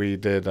 We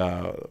did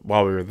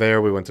while we were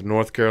there. We went to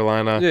North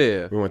Carolina.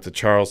 Yeah. We went to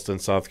Charleston,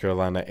 South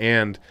Carolina,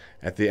 and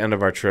at the end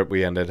of our trip,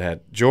 we ended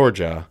at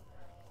Georgia,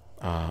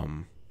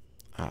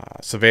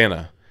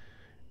 Savannah,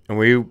 and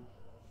we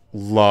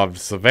loved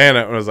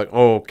Savannah. And it was like,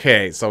 oh,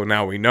 okay, so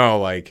now we know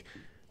like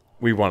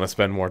we want to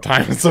spend more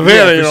time in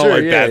Savannah. You know, sure.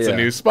 like that's a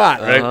new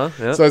spot, right?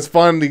 Yep. So it's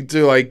fun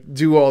to like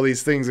do all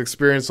these things,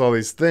 experience all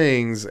these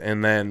things,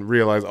 and then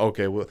realize,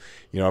 okay, well,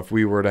 you know, if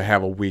we were to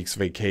have a week's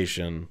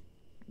vacation,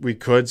 we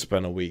could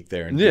spend a week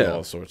there and do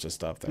all sorts of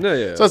stuff there.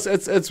 Yeah. So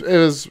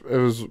it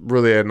was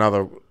really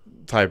another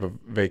type of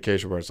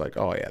vacation where it's like,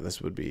 oh yeah,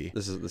 this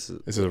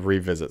is a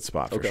revisit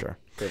spot for sure.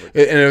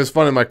 And it was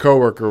funny. My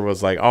coworker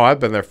was like, oh, I've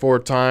been there 4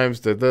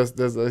 times. Did this.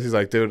 He's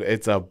like, dude,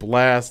 it's a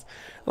blast.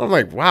 And I'm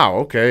like, wow,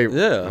 okay.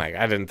 Yeah. Like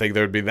I didn't think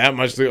there would be that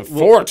much to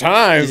 4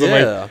 times.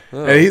 Yeah.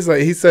 And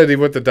he said he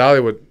went to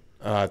Dollywood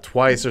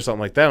twice or something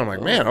like that. I'm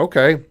like, man,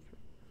 okay.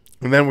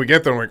 And then we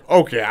get there, I'm like,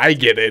 okay, I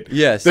get it.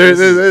 Yes.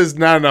 There's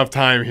not enough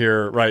time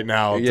here right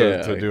now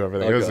to do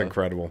everything. It was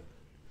incredible.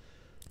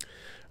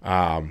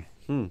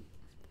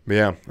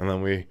 Yeah, and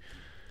then we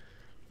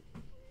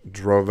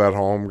drove that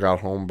home, got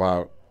home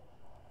about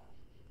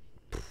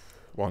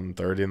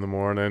 1:30 in the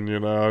morning, you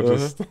know,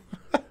 just...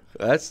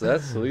 That's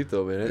sweet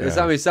though, man.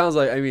 It sounds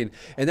like, and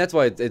that's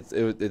why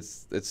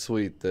it's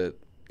sweet that,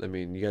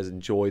 you guys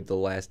enjoyed the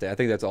last day. I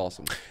think that's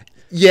awesome.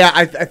 Yeah,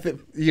 I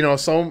think, you know,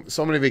 so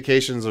many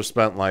vacations are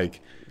spent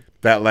like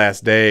that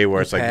last day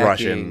where it's like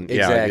rushing.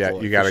 Exactly,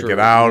 yeah, you got to get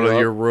out of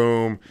your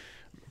room.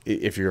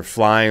 If you're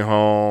flying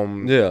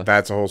home,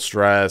 that's a whole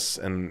stress.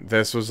 And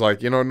this was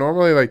like, you know,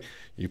 normally like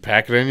you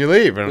pack it and you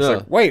leave, and it's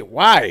like, wait,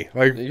 why?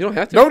 Like you don't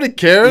have to. Nobody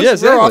cares. Yeah,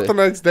 exactly. We're off the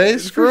next day.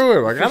 Screw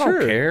it. Like I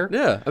don't care.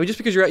 Yeah, just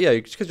because you're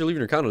leaving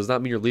your condo does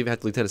not mean you're have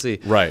to leave Tennessee.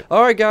 Right.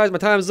 All right, guys, my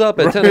time's up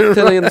at 10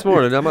 a.m. this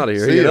morning. I'm out of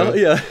here. See you ya. know?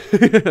 Yeah.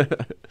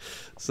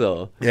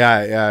 So. Yeah,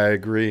 I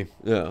agree.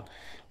 Yeah.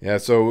 Yeah.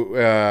 So,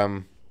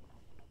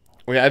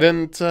 I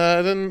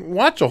didn't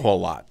watch a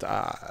whole lot.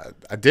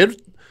 I did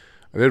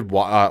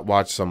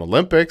watch some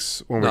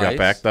Olympics when we got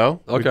back,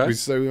 though. Okay.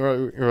 We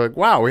were like,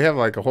 wow, we have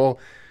like a whole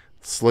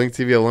Sling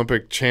TV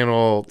Olympic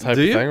channel type of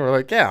thing. We're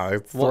like, yeah,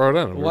 let's throw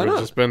it in. Why not?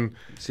 Just been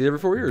see every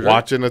 4 years,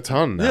 watching a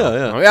ton now.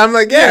 Yeah. I'm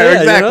like,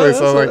 exactly. You know,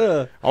 so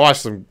like, I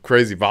watched some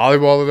crazy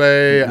volleyball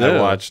today. Yeah. I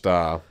watched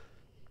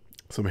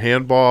some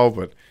handball,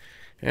 but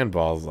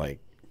handball is like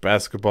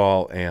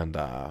basketball and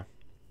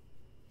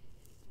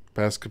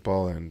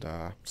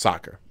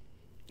soccer.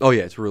 Oh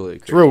yeah, it's really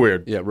crazy. It's real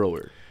weird. Yeah, real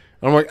weird.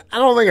 And I'm like, I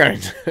don't think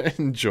I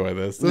enjoy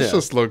this. This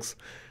just looks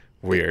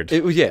weird.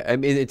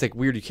 It's like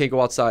weird. You can't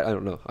go outside. I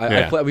don't know.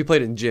 We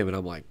played it in gym, and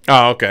I'm like,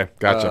 oh, okay,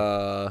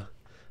 gotcha.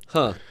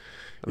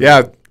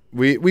 Yeah,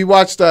 we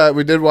watched.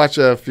 We did watch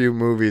a few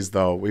movies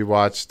though. We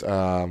watched.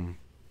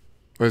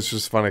 It was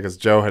just funny because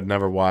Joe had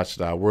never watched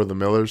We're the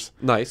Millers.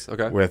 Nice.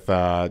 Okay. With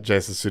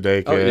Jason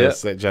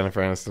Sudeikis, Jennifer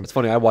Aniston. It's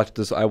funny. I watched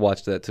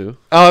that too.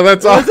 Oh,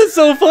 that's awesome. That's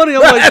so funny.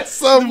 I'm like, that's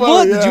so funny.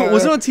 What? Yeah.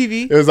 Was it on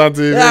TV? It was on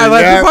TV. Yeah,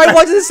 we probably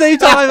watched it at the same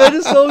time. That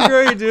is so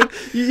great, dude.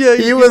 Yeah,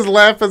 he was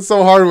laughing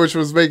so hard, which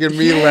was making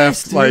me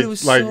laugh. Dude, like, it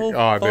was so dude,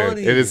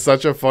 funny. it is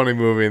such a funny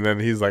movie. And then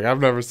he's like, I've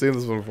never seen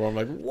this one before. I'm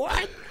like,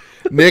 what?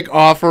 Nick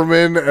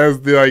Offerman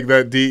as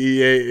that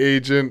DEA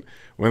agent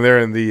when they're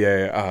in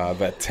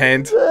the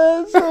tent.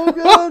 That's so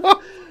good.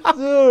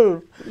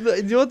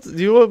 Dude,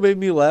 do you know what made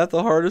me laugh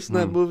the hardest in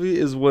that movie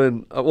is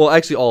when,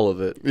 actually all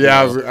of it.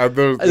 Yeah,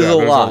 there's a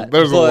lot.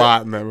 There's a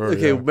lot in that movie.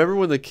 Okay, remember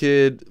when the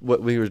kid,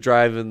 when he was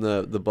driving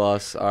the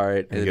bus, all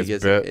right, and then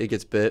he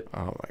gets bit.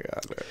 Oh my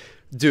god,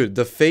 dude,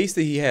 the face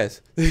that he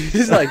has.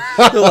 He's like,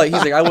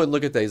 I wouldn't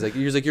look at that. He's like,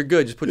 you're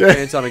good. Just put your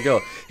pants on and go.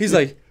 He's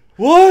like,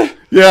 what?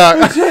 Yeah.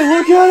 Look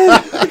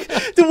at it. Like,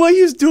 the way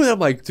he was doing it, I'm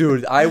like,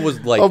 dude, I was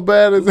like, how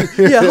bad is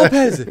it? Yeah, how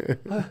bad is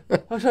it?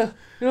 I'm trying.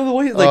 You know the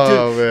way, like,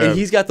 dude, man. and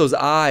he's got those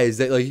eyes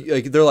that,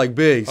 like they're like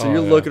big. So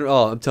you're looking.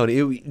 Oh, I'm telling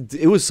you,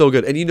 it was so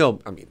good. And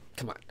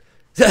come on,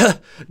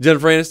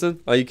 Jennifer Aniston,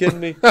 are you kidding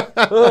me?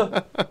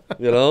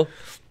 You know,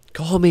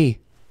 call me.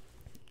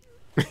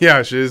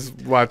 Yeah, she's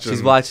watching.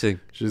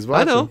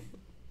 I know.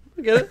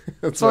 I get it.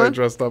 That's why I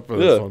dressed up for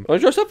this one. I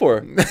dressed up for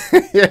her.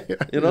 Yeah,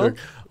 you know, I'm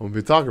gonna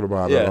be talking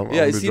about it.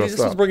 Yeah. See,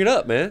 just bring it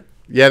up, man.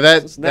 Yeah,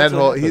 that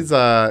whole he's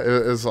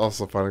it was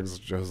also funny because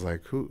Joe's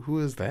like, who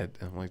is that?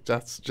 And I'm like,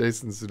 that's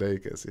Jason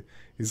Sudeikis.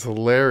 He's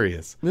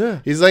hilarious.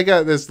 Yeah, he's like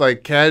this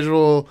like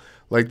casual,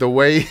 like the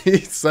way he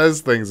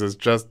says things is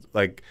just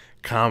like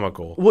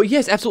comical. Well,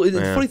 yes, absolutely.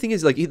 The funny thing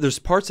is, like, there's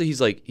parts that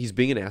he's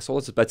being an asshole.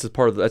 That's his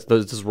part of that's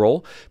his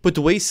role. But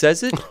the way he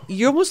says it,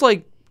 you almost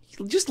like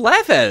just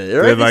laugh at it.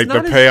 Right? Like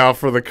the payoff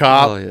for the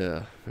cop. Oh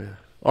yeah.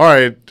 all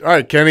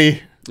right,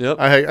 Kenny. Yep.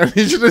 I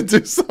need you to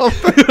do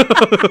something.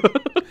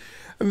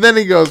 And then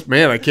he goes,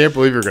 man, I can't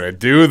believe you're gonna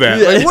do that.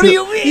 Yeah. Like, what do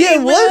you mean? Yeah,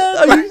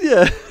 what?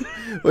 Yeah.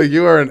 Like,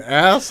 you are an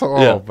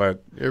asshole, Yeah.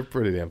 but you're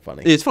pretty damn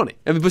funny. It's funny.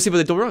 I mean, but don't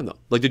get me wrong though.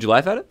 Like, did you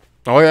laugh at it?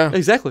 Oh yeah,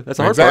 Exactly. That's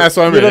the hard part. That's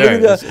what I mean. You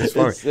know what Yeah, it's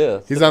funny. Yeah.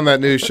 He's on that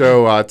new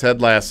show,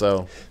 Ted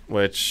Lasso,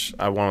 which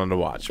I wanted to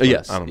watch. But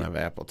Yes. I don't have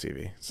Apple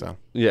TV, so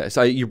Yeah.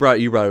 So you brought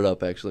it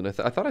up actually, and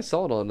I thought I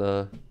saw it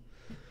on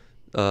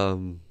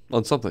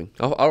something.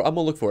 I'm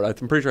gonna look for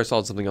it. I'm pretty sure I saw it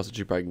on something else that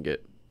you probably can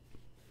get.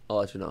 I'll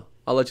let you know.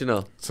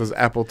 It says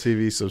Apple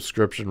TV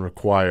subscription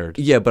required.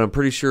 Yeah, but I'm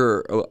pretty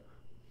sure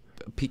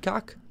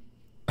Peacock.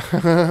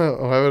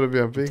 Why would it be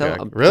on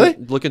Peacock? Really?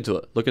 Look into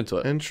it.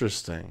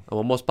 Interesting. I'm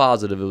almost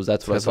positive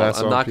that's what I saw.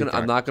 Lasso on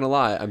I'm not gonna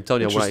lie. I'm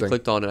telling you, when I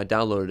clicked on it, I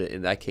downloaded it,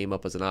 and that came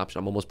up as an option.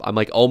 I'm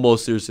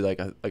almost seriously like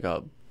a.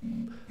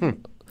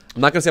 I'm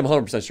not gonna say I'm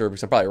 100% sure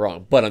because I'm probably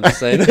wrong, but I'm just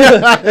saying.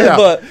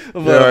 but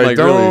I'm like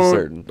really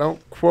certain.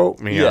 Don't quote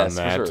me on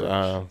that.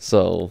 For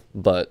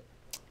sure.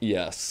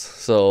 Yes.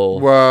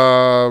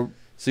 So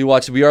you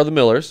watched We Are the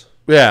Millers.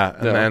 Yeah,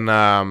 and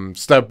then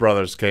Step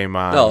Brothers came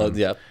on. Oh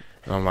yeah.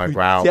 And I'm like,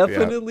 wow.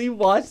 Definitely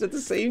watched at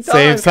the same time.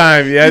 Same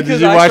time, yeah. Because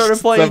did you I watch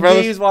started playing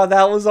games while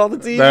that was on the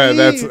TV.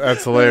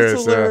 That's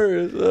hilarious.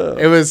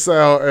 Yeah. It was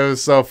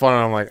so fun.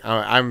 I'm like,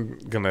 I'm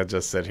gonna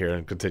just sit here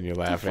and continue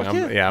laughing.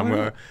 I'm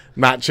gonna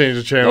not change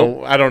the channel.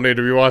 Nope. I don't need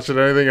to be watching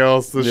anything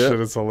else. This shit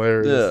is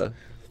hilarious. Yeah.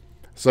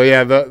 So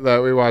yeah,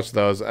 we watched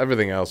those.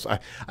 Everything else,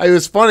 it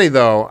was funny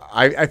though.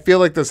 I feel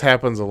like this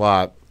happens a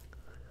lot.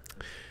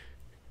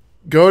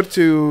 Go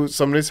to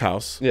somebody's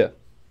house. Yeah.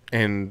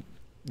 And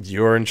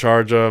you're in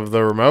charge of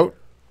the remote,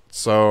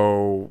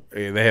 so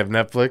they have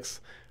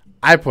Netflix.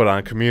 I put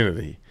on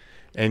Community,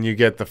 and you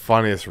get the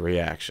funniest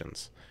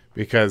reactions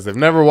because they've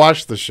never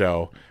watched the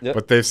show,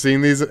 but they've seen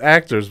these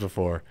actors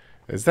before.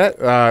 Is that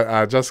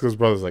Jessica's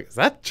brother's like, is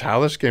that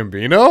Childish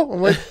Gambino?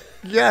 I'm like,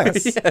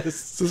 yes. Yes.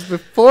 This is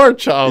before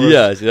Childish.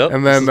 Yes, yep.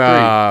 And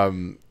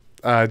then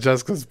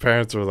Jessica's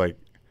parents were like,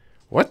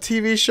 what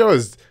TV show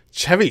is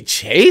Chevy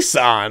Chase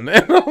on?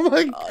 And I'm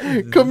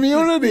like,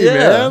 Community,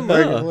 man.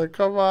 Like,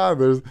 come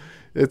on. And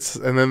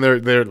then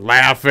they're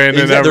laughing and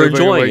everything. They're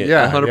enjoying it.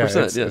 Yeah,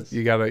 100%. Yes.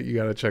 You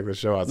gotta check the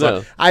show out.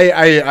 So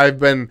I've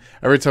been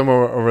every time I'm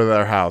over to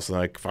their house, and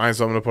like, find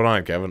something to put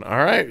on, Kevin. All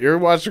right, you're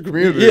watching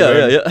Community.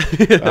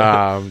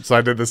 Yeah. So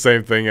I did the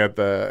same thing it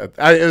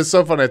was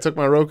so fun. I took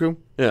my Roku.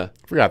 Yeah.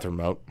 Forgot the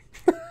remote.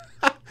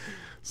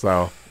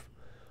 So.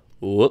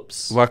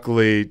 Whoops.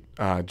 Luckily,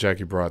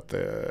 Jackie brought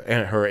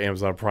her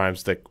Amazon Prime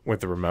stick with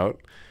the remote,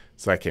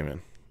 so that came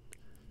in.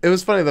 It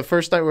was funny. The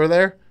first night we were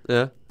there,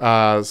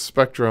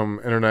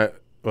 Spectrum Internet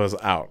was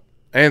out,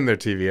 and their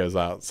TV was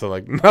out. So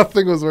like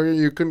nothing was working.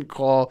 You couldn't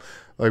call.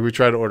 Like we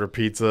tried to order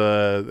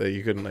pizza,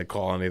 you couldn't like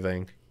call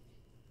anything.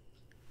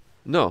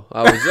 No,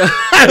 I was.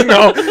 I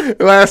know.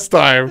 Last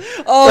time.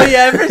 Oh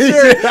yeah, for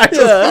sure. I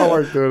just felt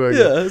like doing it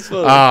again. Yeah, it's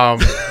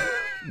funny.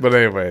 But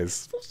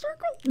anyways.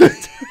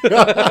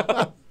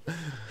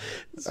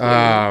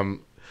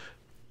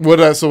 What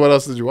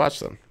else did you watch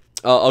then?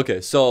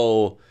 Okay,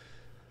 so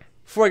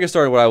before I get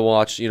started, what I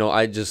watched,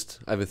 I've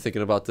been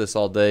thinking about this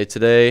all day.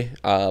 Today,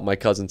 my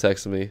cousin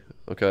texted me,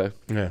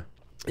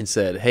 and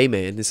said, "Hey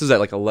man, this is at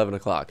like 11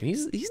 o'clock, and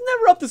he's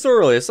never up this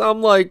early." So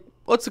I'm like,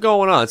 "What's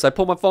going on?" So I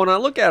pull my phone out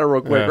and look at it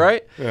real quick,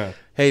 right? Yeah.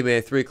 Hey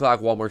man, 3 o'clock,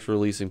 Walmart's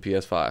releasing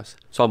PS5s.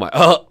 So I'm like,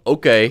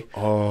 okay.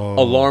 Oh.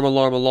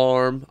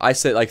 Alarm. I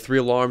set like 3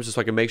 alarms just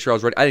so I can make sure I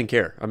was ready. I didn't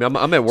care. I mean,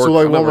 I'm at work. So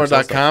like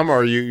Walmart.com,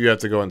 or you have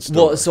to go in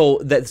store? Well,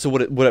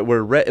 what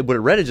it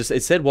read is just,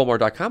 it said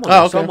Walmart.com on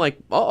there. Okay. So I'm like,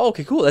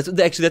 okay, cool. That's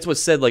what it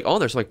said like on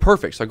there. So I'm like,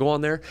 perfect. So I go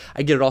on there,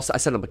 I get it all. I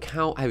set up an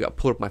account. I got to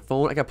pull up my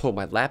phone. I got to pull up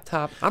my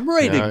laptop. I'm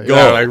ready to go.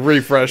 Yeah, like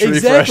refresh.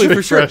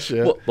 For sure.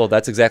 Yeah. Well,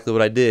 that's exactly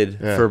what I did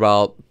for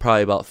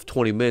probably about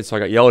 20 minutes. So I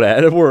got yelled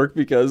at work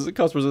because the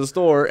customers in the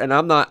store, and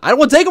I don't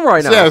want to take them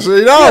right now.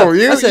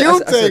 Yeah, so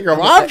you take them.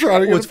 I'm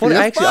trying to get. What's funny?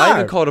 Actually, I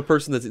even called a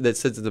person that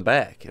sits in the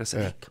back, and I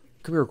said, "Hey,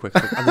 come here real quick.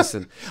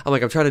 Listen,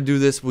 I'm trying to do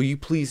this. Will you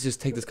please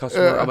just take this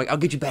customer?" I'm like, "I'll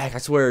get you back. I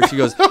swear." She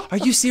goes, "Are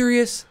you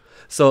serious?"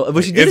 So,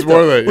 but she did it. She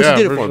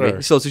did it for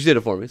me. So she did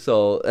it for me.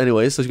 So,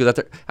 anyways, so she goes out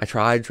there. I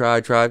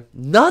tried.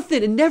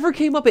 Nothing. It never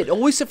came up. It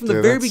always said from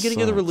the very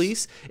beginning of the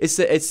release. It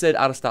said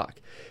out of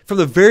stock from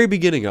the very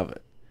beginning of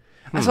it.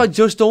 So I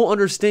just don't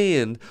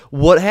understand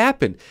what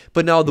happened.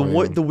 But now the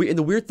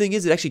weird thing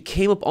is, it actually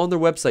came up on their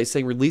website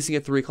saying releasing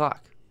at 3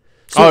 o'clock.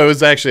 So, it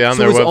was actually on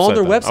their website. So it was on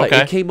their website.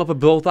 Okay. It came up at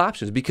both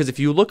options, because if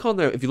you look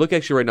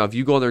actually right now, if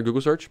you go on their Google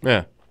search,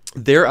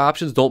 their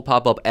options don't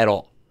pop up at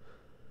all.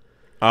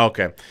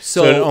 Okay.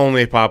 So it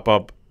only pop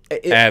up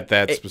at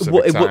that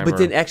specific time.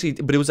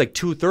 But it was like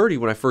 2:30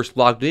 when I first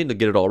logged in to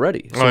get it all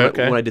ready. So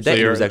when I did that,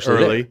 it was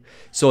actually early. There.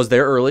 So I was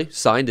there early,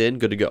 signed in,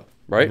 good to go.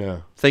 Right? Yeah.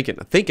 Thinking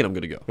I'm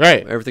good to go.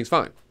 Right. Everything's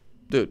fine.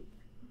 Dude.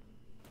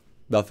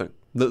 Nothing.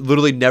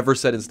 Literally never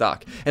said in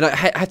stock. And I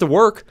had to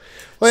work.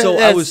 Well, so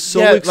I was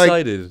so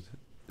excited.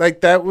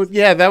 Like that would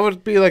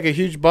be like a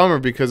huge bummer,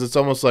 because it's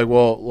almost like,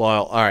 well,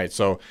 all right,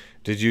 so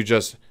did you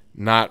just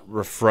not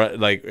refresh.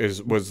 Like,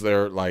 was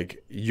there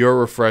like your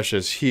refresh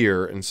is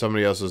here and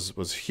somebody else's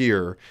was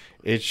here?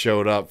 It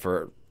showed up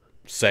for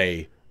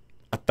say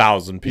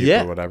 1,000 people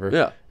or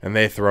whatever, and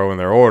they throw in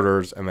their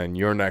orders, and then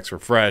your next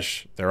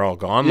refresh, they're all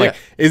gone. Like,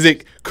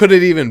 could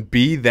it even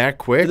be that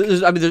quick?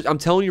 I'm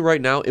telling you right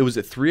now, it was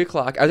at 3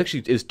 o'clock. It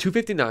was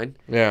 2:59.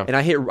 Yeah, and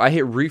I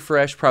hit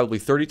refresh probably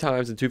 30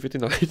 times in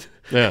 2:59.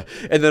 Yeah,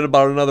 and then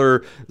about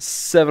another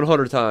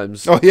 700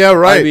 times. Oh yeah,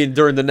 right. I mean,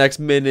 during the next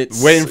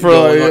minutes, waiting for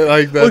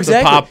that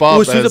to pop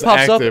up. As soon as it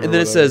pops up, and then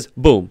it says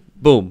boom,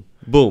 boom,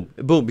 boom,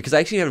 boom. Because I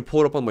actually have it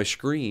pulled up on my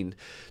screen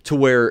to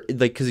where,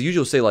 like, because it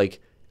usually say like.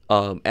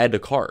 Add to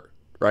cart,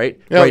 right?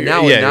 Now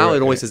it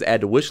only says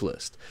add to wish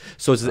list.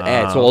 So it says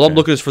add. So all I'm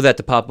looking is for that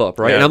to pop up,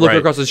 right? And I'm looking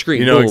across the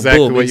screen. You know boom,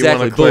 exactly boom, what you want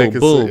to click.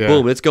 Boom,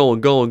 boom. It's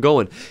going.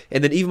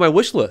 And then even my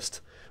wish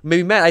list.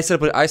 Maybe Matt, I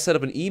set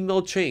up an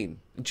email chain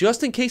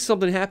just in case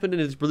something happened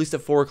and it's released at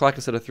 4 o'clock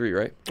instead of 3,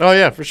 right? Oh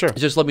yeah, for sure.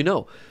 Just let me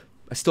know.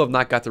 I still have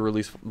not got the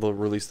release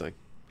thing.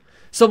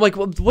 So I'm like,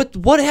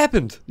 what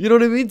happened? You know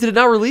what I mean? Did it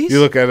not release? You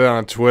look at it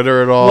on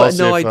Twitter at all? Well,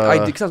 no,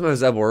 I because I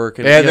was at work.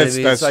 And, yeah, you know that's what I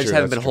mean? true. So I just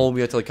haven't been home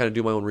yet to like kind of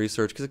do my own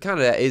research because it kind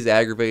of is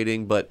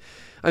aggravating. But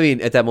I mean,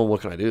 at that moment,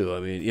 what can I do?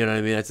 I mean, you know what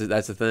I mean?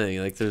 That's the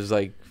thing. Like, there's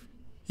like,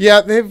 yeah,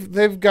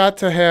 they've got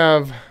to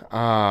have.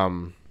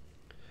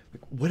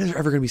 When is there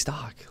ever gonna be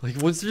stock? Like,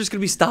 when's there just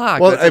gonna be stock?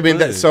 Well, I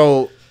mean,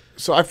 so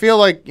I feel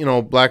like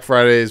Black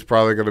Friday is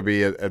probably going to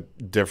be a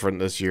different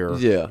this year.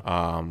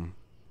 Yeah.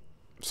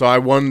 So I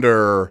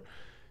wonder.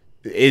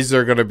 Is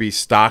there going to be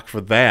stock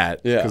for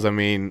that? Yeah. Because I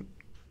mean,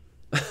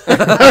 it's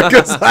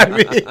so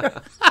funny.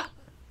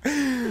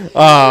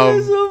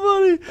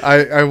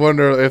 I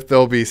wonder if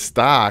there'll be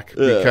stock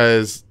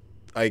because,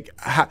 like,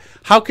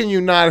 how can you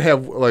not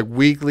have like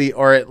weekly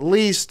or at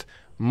least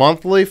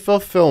monthly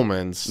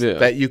fulfillments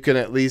that you can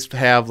at least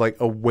have like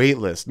a wait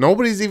list?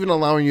 Nobody's even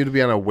allowing you to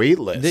be on a wait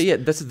list. Yeah,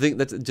 that's the thing.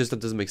 That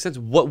doesn't make sense.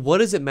 What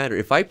does it matter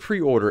if I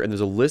pre-order and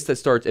there's a list that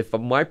starts? If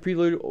my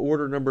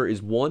pre-order number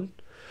is 1.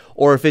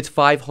 Or if it's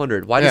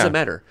 500, why does it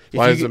matter?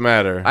 Why does it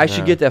matter? I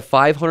should get that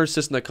 500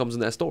 system that comes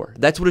in that store.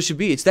 That's what it should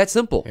be. It's that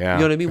simple. Yeah.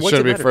 You know what I mean? It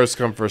should be first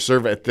come, first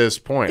serve at this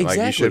point.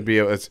 Exactly. Like, you should be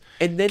able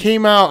and then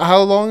came out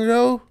how long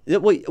ago?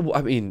 Wait,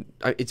 I mean,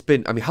 it's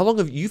been, how long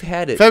have you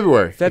had it?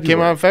 February. It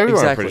came out in February,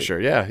 exactly. I'm pretty sure.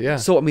 Yeah.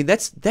 So, I mean,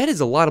 that is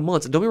a lot of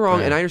months. Don't be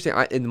wrong, and I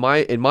understand, in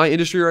my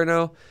industry right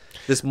now,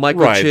 this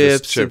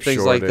microchips and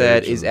things like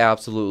that is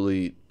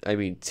absolutely,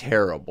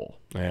 terrible.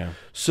 Yeah.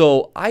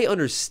 So I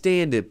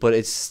understand it, but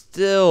it's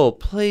still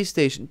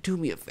PlayStation. Do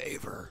me a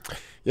favor.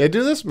 Yeah,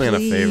 do this man a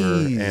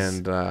favor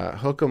and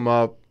hook him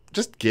up.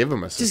 Just give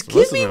him a system.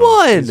 Just give me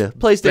one.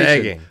 PlayStation.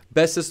 Begging.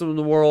 Best system in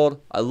the world.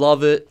 I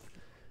love it.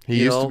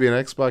 He used to be an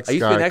Xbox guy. I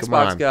used to be an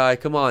Xbox guy.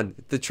 Come on.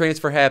 The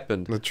transfer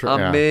happened.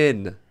 I'm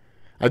in.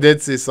 I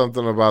did see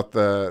something about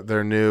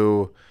their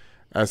new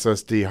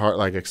SSD hard,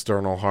 like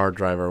external hard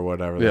drive or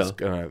whatever.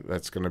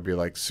 That's gonna be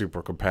like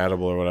super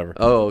compatible or whatever.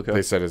 Oh, okay.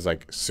 They said it's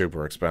like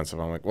super expensive.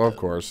 I'm like, well, of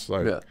course.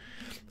 Like,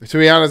 to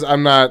be honest,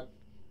 I'm not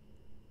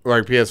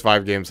like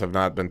PS5 games have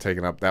not been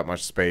taking up that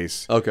much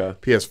space. Okay.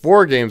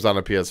 PS4 games on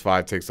a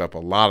PS5 takes up a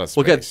lot of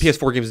space. Well,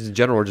 PS4 games in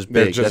general are just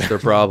big. That's their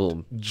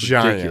problem.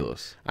 Giant.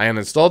 Ridiculous. I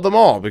uninstalled them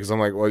all because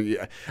I'm like, well,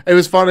 yeah. It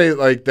was funny.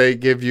 Like, they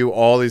give you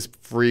all these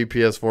free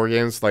PS4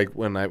 games. Like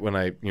when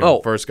I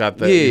first got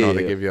the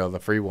they give you all the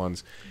free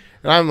ones.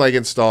 And I'm like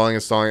installing,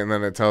 and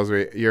then it tells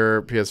me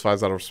your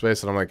PS5's out of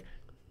space, and I'm like,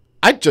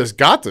 I just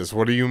got this.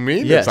 What do you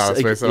mean it's out of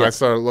space? And I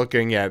started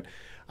looking at,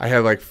 I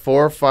had like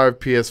 4 or 5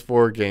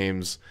 PS4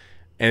 games,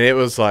 and it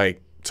was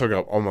like took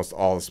up almost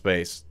all the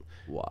space.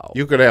 Wow.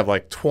 You could have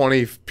like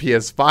 20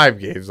 PS5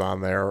 games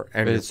on there,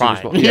 and you're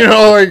fine. You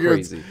know, like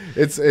crazy.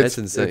 It's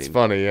insane. It's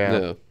funny,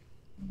 yeah.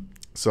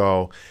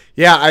 So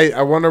yeah,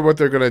 I wonder what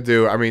they're gonna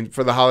do. I mean,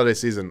 for the holiday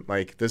season,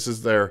 like this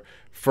is their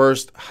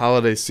first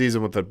holiday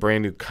season with a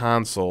brand new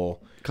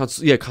console.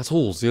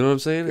 Consoles. You know what I'm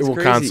saying? It's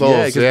crazy. Consoles.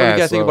 Yeah, because you got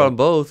to think about them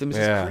both. I mean,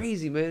 it's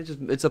crazy, man.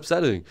 It's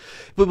upsetting.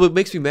 But what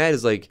makes me mad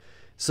is like,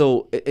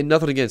 so, and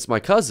nothing against my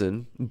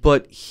cousin,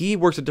 but he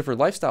works a different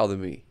lifestyle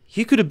than me.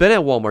 He could have been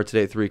at Walmart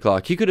today at 3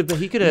 o'clock. He could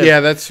have. Yeah,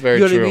 that's very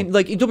true. You know what I mean?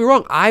 Like, don't be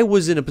wrong. I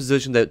was in a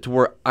position to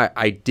where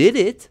I did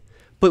it,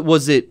 but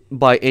was it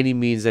by any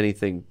means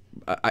anything?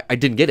 I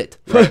didn't get it.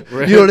 Right,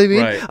 you know what I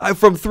mean? Right.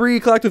 From 3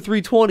 o'clock to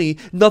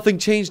 3:20, nothing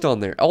changed on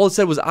there. All it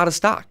said was out of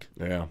stock.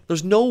 Yeah.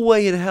 There's no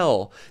way in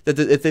hell that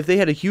if they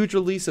had a huge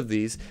release of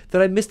these,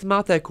 that I missed them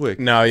out that quick.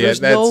 No, yeah,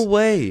 there's no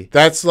way.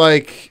 That's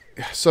like,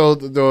 so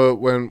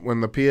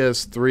when the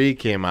PS3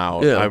 came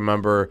out, I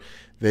remember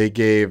they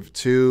gave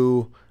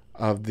 2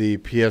 of the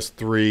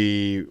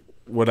PS3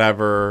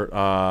 whatever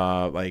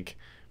like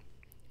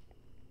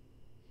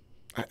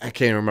I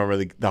can't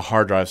remember the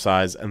hard drive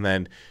size, and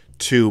then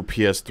 2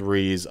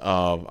 PS3s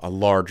of a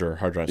larger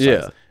hard drive size.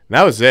 Yeah. And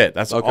that was it.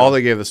 That's all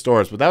they gave the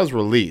stores, but that was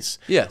release.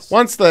 Yes.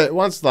 Once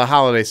the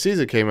holiday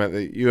season came out,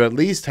 you at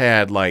least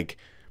had like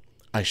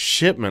a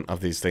shipment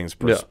of these things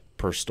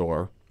per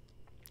store.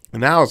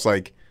 And now it's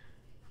like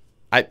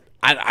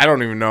I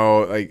don't even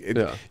know, like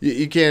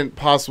you can't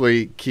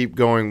possibly keep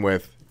going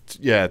with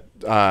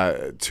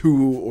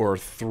 2 or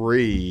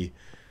 3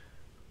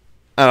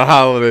 at a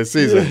holiday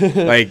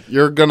season, like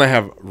you're gonna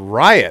have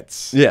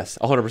riots. Yes,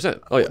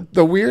 100%. Oh yeah.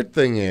 The weird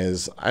thing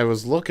is, I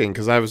was looking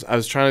because I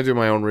was trying to do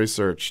my own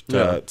research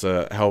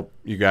to help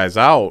you guys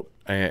out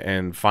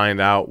and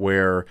find out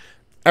where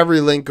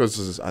every link goes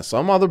to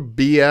some other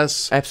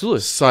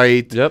BS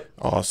site. Yep.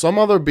 Some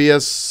other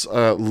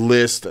BS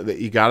list that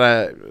you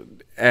gotta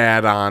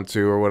add on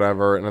to or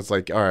whatever, and it's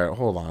like, all right,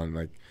 hold on,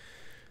 like,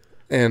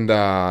 and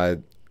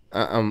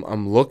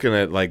I'm looking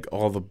at like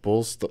all the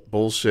bullshit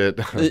bull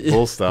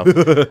stuff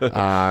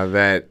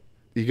that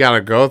you got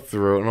to go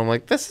through, and I'm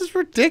like, this is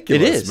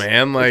ridiculous. It is,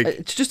 man. Like,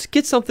 it's just to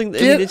get something.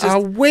 Get it's just, a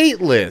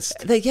wait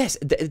list. Yes,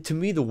 to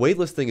me, the wait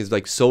list thing is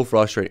like so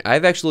frustrating.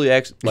 I've actually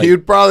like,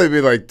 you'd probably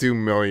be like 2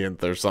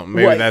 millionth or something.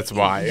 Maybe that's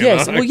why.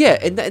 Yes, well, yeah,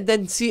 and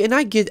then see, and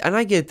I get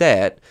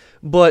that,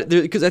 but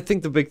because I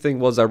think the big thing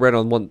was I read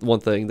on one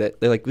thing that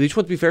they just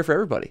want to be fair for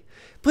everybody.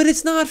 But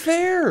it's not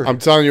fair. I'm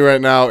telling you right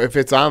now, if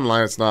it's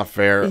online, it's not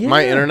fair. Yeah.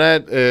 My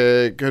internet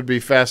could be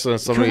faster than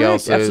somebody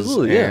else's.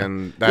 Absolutely, yeah.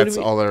 And that's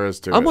all there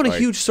is to it. I'm on a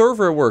huge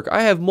server at work.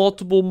 I have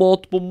multiple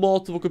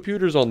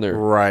computers on there.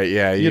 Right,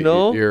 yeah. You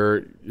know?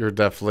 You're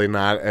definitely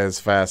not as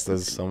fast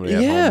as somebody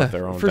at home with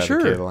their own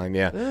dedicated line.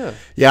 Yeah.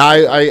 Yeah,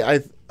 I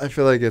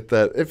feel like I get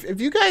that.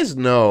 If you guys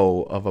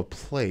know of a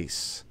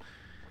place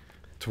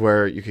to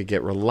where you could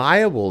get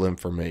reliable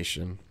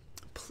information,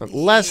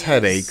 less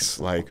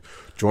headaches, like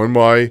join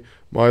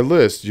my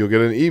list, you'll get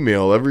an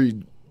email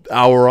every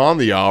hour on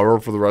the hour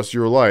for the rest of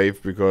your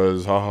life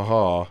because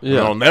ha.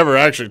 Yeah. I'll never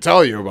actually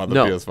tell you about the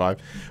PS5.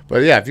 But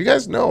yeah, if you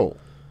guys know,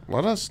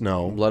 let us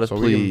know. Let us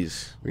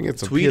please. We can get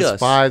some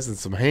PS5s and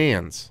some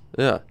hands.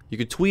 Yeah. You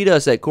can tweet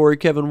us at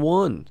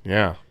CoreyKevin1.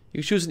 Yeah. You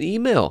can choose an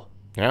email.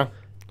 Yeah.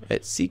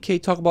 At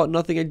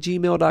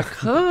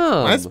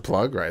cktalkaboutnothing@gmail.com. Nice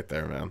plug right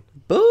there, man.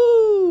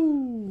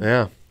 Boo.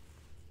 Yeah.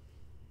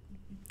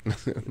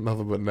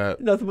 Nothing but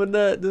net. Nothing but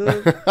net,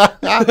 dude.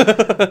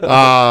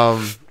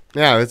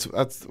 Yeah,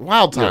 that's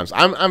wild times.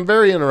 Yeah. I'm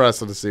very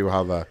interested to see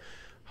how the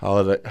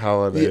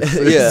holiday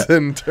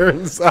season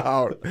turns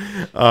out.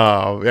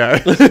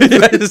 Yeah.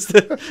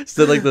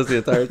 Still like this the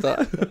entire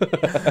time.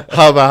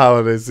 How the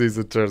holiday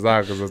season turns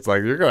out, because it's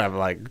like you're gonna have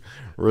like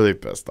really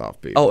pissed off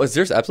people. Oh,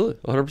 there's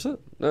absolutely 100%.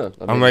 Yeah,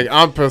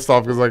 I'm pissed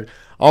off because like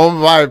I'll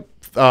buy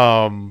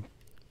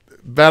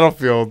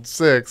Battlefield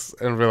 6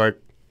 and be like,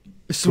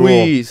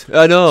 sweet. Cool.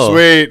 I know.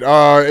 Sweet.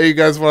 Hey, you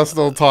guys want to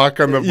still talk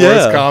on the voice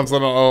comms?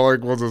 And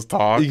like we'll just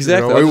talk.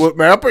 Exactly. You know? What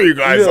map are you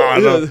guys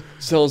on? Yeah.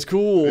 Sounds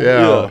cool.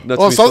 Yeah.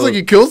 Oh, it sounds like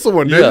you killed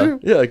someone,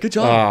 didn't you? Yeah. Good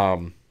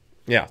job.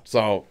 Yeah.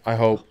 So I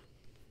hope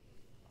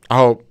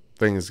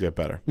things get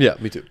better. Yeah.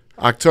 Me too.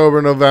 October,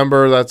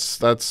 November. That's.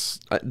 But see,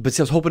 I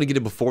was hoping to get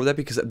it before that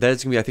because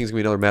that's gonna be. I think it's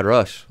gonna be another Mad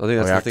Rush. I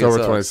think that's the thing.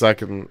 October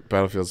 22nd,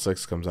 Battlefield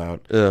 6 comes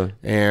out. Yeah.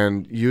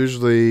 And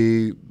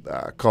usually,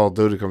 Call of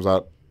Duty comes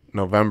out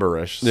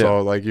November-ish. Yeah.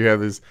 So like you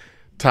have these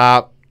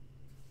top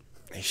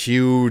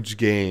huge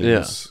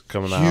games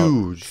coming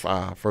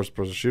out.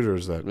 First-person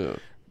shooters that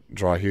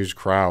draw huge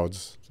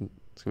crowds.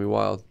 It's gonna be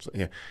wild. So,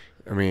 yeah.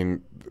 I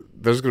mean,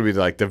 there's gonna be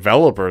like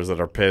developers that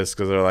are pissed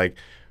because they're like,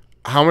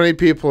 how many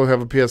people have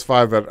a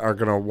PS5 that are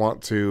gonna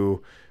want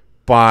to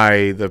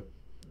buy the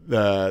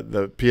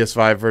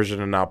PS5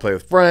 version and not play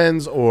with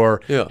friends,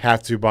 or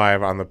have to buy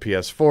it on the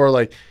PS4?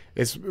 Like,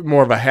 it's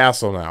more of a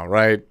hassle now,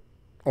 right?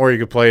 Or you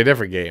could play a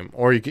different game,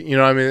 or you can, you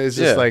know what I mean? It's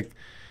just like,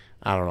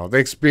 I don't know. The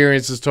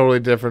experience is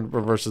totally different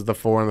versus the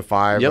 4 and the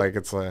 5. Like,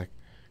 it's like,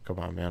 come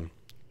on, man.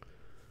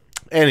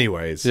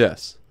 Anyways.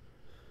 Yes.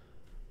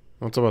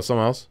 Want to talk about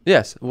something else?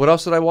 Yes. What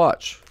else did I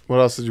watch? What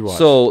else did you watch?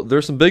 So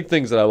there's some big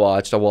things that I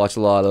watched. I watched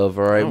a lot of.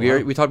 All right,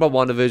 we talked about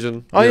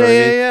WandaVision. Oh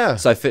yeah.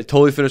 So I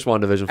totally finished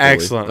WandaVision. Fully.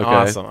 Excellent, okay.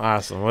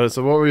 Awesome.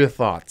 So what were your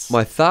thoughts?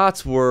 My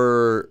thoughts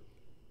were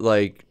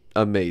like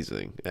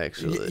amazing,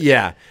 actually.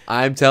 Yeah,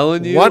 I'm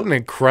telling you, what an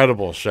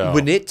incredible show.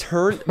 When it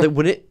turned,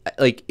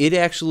 it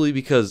actually,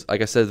 because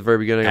like I said at the very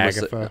beginning, I'm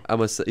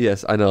gonna say,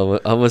 yes, I know.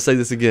 I'm gonna say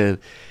this again.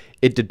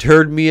 It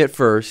deterred me at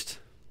first,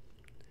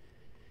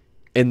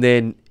 and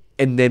then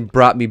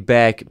brought me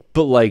back,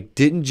 but like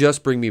didn't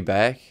just bring me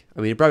back.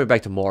 I mean, it brought me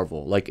back to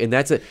Marvel. Like, and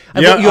that's it.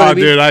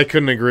 Dude, I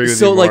couldn't agree with you.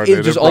 So like,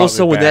 it just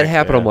also when that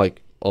happened, I'm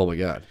like, oh my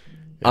god,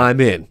 I'm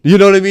in. You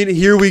know what I mean?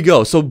 Here we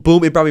go. So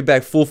boom, it brought me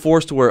back full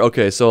force to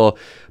where so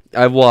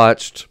I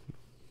watched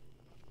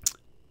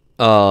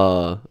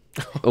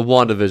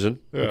WandaVision.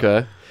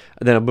 Okay,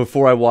 and then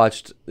before I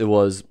watched it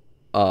was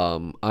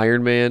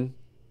Iron Man,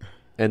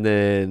 and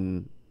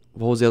then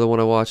what was the other one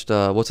I watched?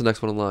 What's the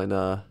next one in line?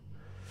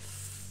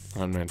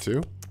 Iron Man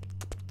 2?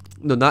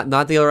 No,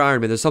 not the other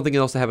Iron Man. There's something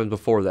else that happened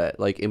before that,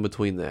 like in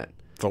between that.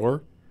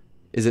 Thor?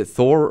 Is it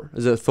Thor?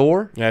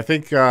 Yeah, I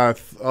think or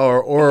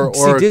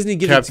Disney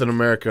Captain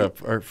America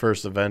or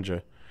First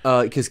Avenger.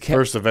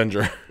 First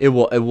Avenger. It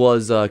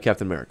was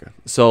Captain America.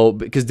 So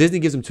because Disney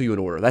gives them to you in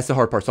order. That's the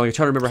hard part. So I'm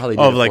trying to remember how they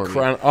did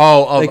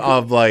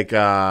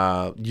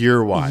it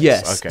year wise.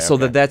 Yes. Okay. So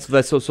that's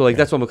that's what I'm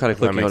kind of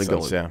clicking on and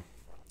going. Yeah.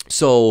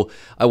 So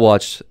I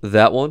watched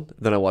that one,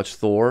 then I watched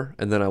Thor,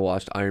 and then I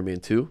watched Iron Man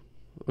 2.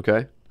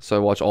 Okay. So I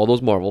watched all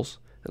those Marvels.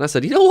 And I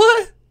said, you know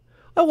what?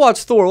 I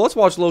watched Thor. Let's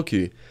watch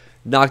Loki.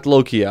 Knocked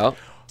Loki out.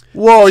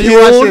 Whoa, you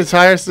watched the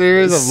entire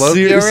series of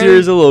Loki?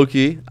 Series of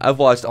Loki. I've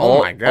watched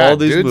all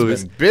these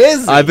movies. Been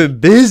busy. I've been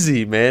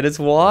busy, man. It's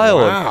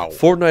wild. Wow.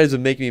 Fortnite has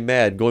been making me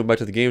mad. Going back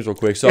to the games real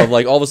quick. So I'm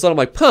like, all of a sudden, I'm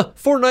like,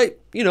 Fortnite.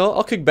 You know,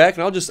 I'll kick back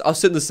and I'll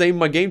sit in the same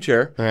my game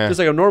chair, just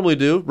like I normally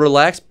do.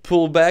 Relax,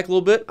 pull back a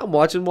little bit. I'm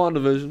watching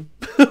WandaVision.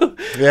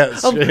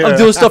 I'm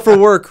doing stuff for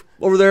work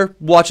over there,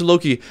 watching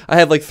Loki. I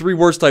have like 3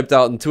 words typed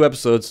out in 2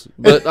 episodes,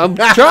 but I'm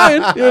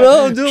trying. You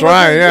know, I'm doing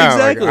trying. Yeah,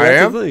 exactly. Like,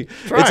 that's the thing.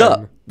 Trying. It's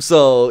up.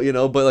 So you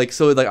know, but like,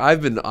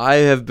 I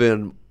have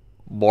been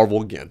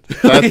Marvel again.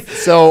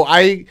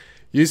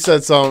 You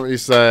said something. You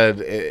said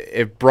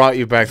it brought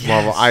you back to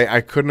Marvel.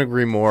 I couldn't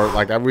agree more.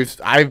 Like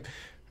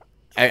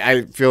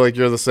I feel like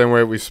you're the same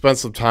way. We've spent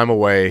some time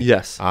away.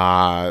 Yes.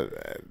 I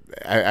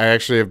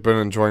actually have been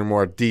enjoying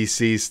more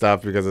DC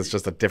stuff because it's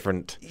just a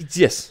different.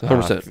 Yes,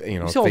 100%. You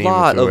know, a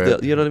lot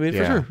of the. You know what I mean?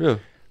 Yeah. For sure. Yeah.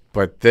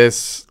 But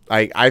this,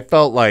 I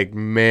felt like,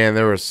 man,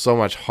 there was so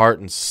much heart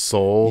and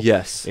soul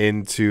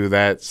into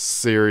that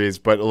series.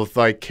 But with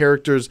like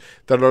characters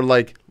that are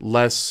like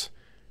less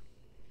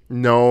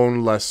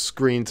known, less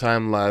screen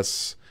time,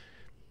 less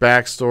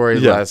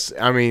backstory, less.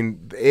 I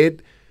mean,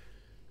 it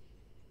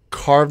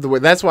carved the way.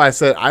 That's why I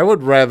said I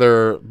would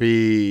rather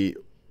be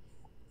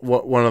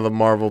one of the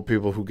Marvel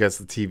people who gets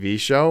the TV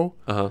show.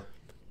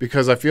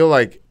 Because I feel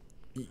like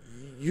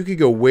you could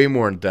go way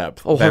more in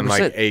depth than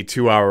like a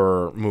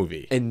 2-hour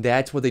movie. And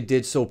that's what they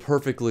did so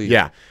perfectly.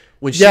 Yeah.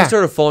 When she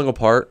started falling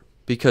apart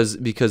because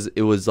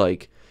it was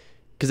like,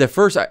 because at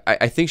first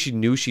I think she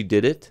knew she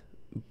did it,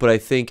 but I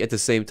think at the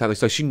same time,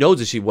 so she knows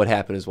that what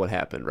happened is what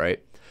happened,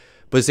 right?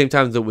 But at the same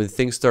time, that when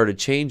things started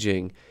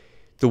changing,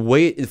 the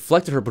way it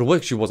inflected her, but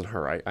what she wasn't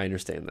her. I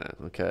understand that.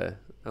 Okay.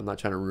 I'm not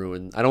trying to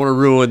ruin. I don't want to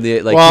ruin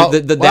the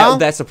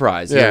that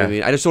surprise. You know what I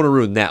mean? I just don't want to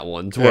ruin that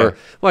one. To where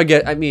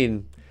I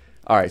mean.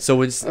 All right,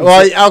 so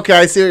okay,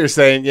 I see what you're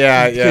saying.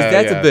 Yeah, because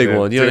that's a big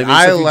one. You know what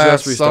I mean? I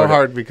laughed so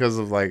hard because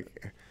of like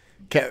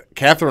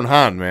Catherine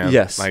Hahn, man.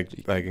 Yes, like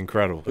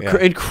incredible,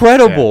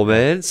 incredible,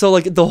 man. So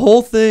like the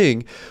whole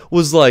thing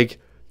was like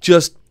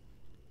just.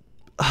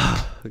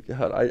 God,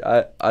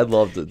 I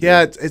loved it. Dude.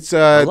 Yeah, it's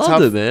a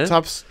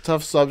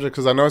tough subject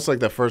because I know it's like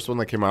the first one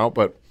that came out,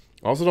 but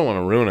I also don't want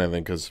to ruin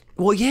anything because.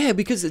 Well, yeah,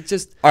 because it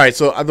just. All right,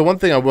 so the one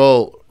thing I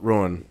will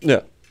ruin.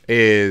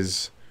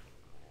 Is.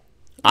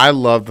 I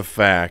love the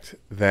fact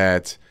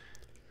that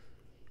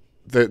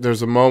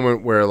there's a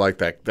moment where like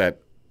that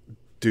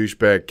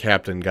douchebag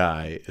captain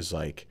guy is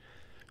like,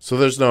 so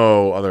there's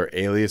no other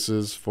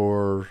aliases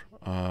for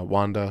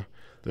Wanda.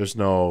 There's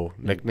no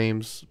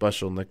nicknames,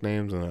 special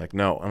nicknames, and they're like,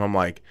 no. And I'm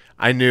like,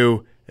 I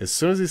knew as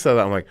soon as he said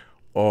that, I'm like,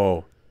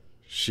 oh,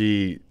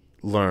 she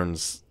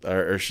learns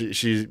or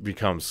she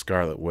becomes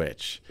Scarlet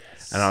Wich,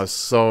 and I was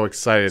so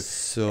excited.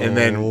 And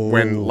then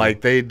when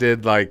like they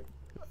did like.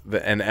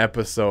 An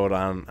episode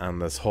on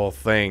this whole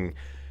thing.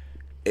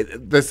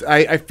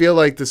 I feel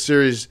like the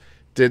series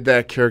did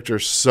that character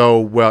so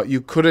well. You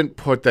couldn't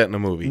put that in a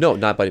movie. No,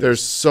 not by.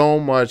 There's so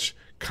much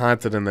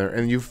content in there,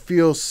 and you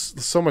feel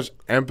so much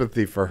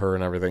empathy for her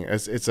and everything.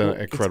 It's an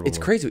incredible. It's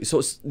crazy.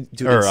 So,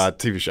 dude,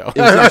 TV show.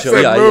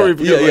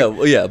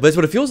 Yeah. But it's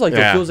what it feels like.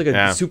 It feels like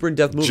a super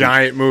in-depth movie,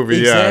 giant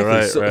movie.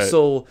 Exactly. Yeah, right.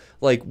 So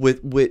like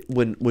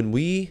when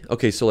we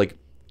so like.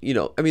 You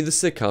know, I mean, the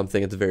sitcom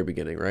thing at the very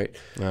beginning, right?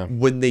 Yeah.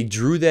 When they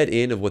drew that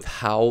in with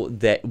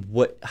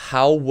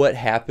what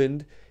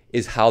happened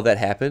is how that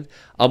happened.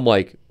 I'm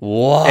like,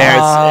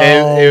 wow,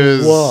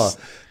 it was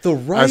the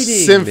writing,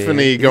 a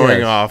symphony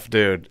going off,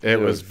 dude. It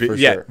was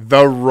sure.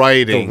 The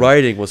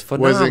writing was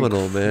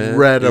phenomenal, was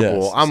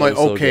incredible. Yes, I'm like,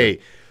 okay.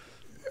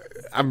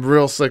 I'm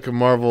real sick of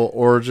Marvel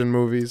origin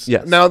movies.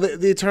 Yes. Now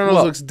the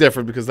Eternals looks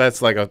different because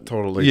that's like a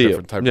totally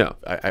different type. Yeah.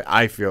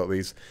 I feel at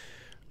least.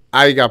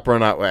 I got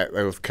burned out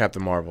with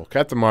Captain Marvel.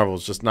 Captain Marvel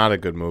is just not a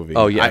good movie.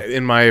 Oh yeah,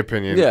 in my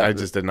opinion, I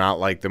just did not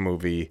like the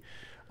movie.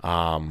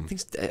 I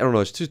don't know.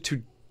 It's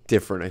too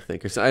different. I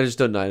think. I just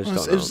don't know. It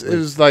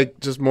was like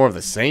just more of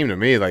the same to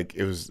me. Like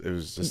it was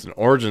just an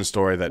origin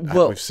story that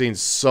we've seen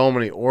so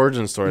many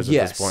origin stories at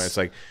this point. It's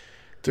like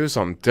do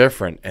something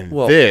different, and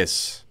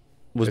this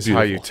is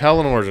how you tell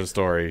an origin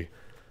story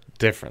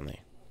differently.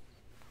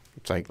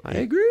 It's like I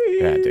agree.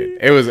 Yeah, dude.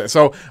 It was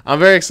so. I'm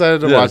very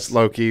excited to watch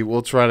Loki.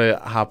 We'll try to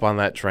hop on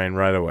that train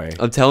right away.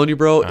 I'm telling you,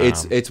 bro.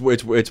 It's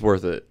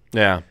worth it.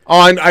 Yeah. Oh,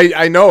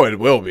 I know it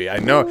will be. I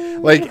know.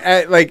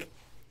 Like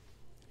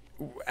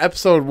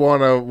episode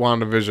 1 of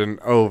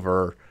WandaVision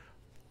over.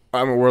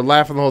 I mean, we're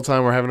laughing the whole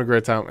time. We're having a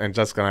great time, and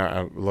Jessica and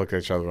I look at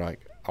each other like,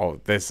 "Oh,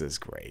 this is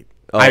great."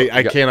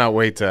 I cannot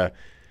wait to.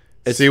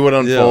 See what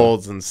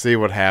unfolds and see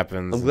what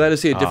happens. I'm glad to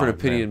see a different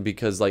opinion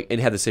because it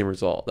had the same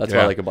result. That's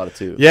what I like about it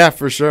too. Yeah,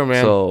 for sure,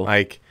 man. So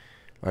like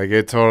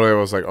it totally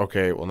was like,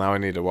 okay, well now I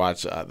need to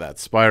watch that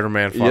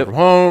Spider-Man Far From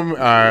Home.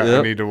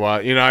 I need to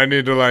watch. I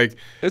need to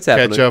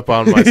catch up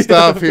on my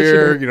stuff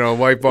here. Sure.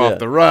 Wipe off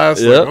the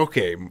rust. Like,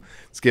 okay,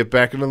 let's get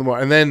back into the more.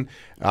 And then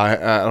I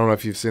don't know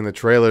if you've seen the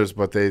trailers,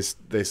 but they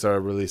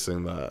started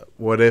releasing the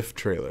What If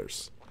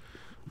trailers.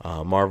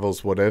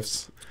 Marvel's what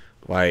ifs.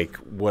 Like,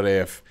 what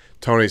if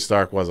Tony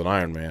Stark wasn't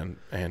Iron Man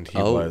and he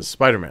was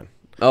Spider-Man?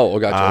 Oh,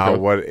 gotcha.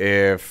 What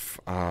if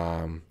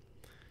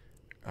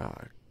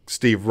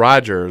Steve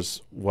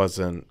Rogers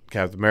wasn't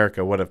Captain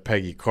America? What if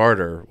Peggy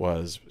Carter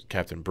was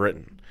Captain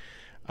Britain?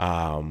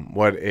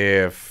 What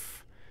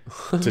if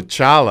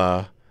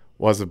T'Challa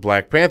wasn't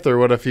Black Panther?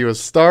 What if he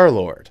was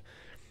Star-Lord?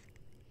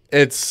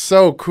 It's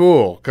so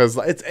cool because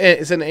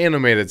it's an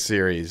animated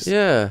series.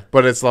 Yeah.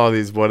 But it's all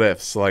these what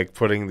ifs, like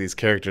putting these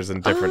characters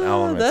in different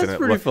elements. That's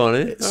pretty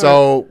funny.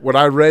 So what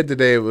I read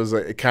today was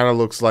it kind of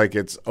looks like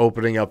it's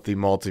opening up the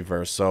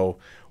multiverse. So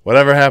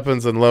whatever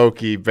happens in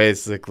Loki,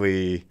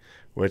 basically,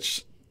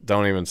 which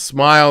don't even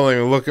smile, don't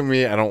even look at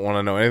me. I don't want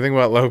to know anything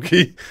about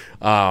Loki.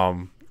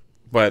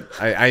 But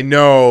I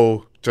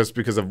know just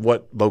because of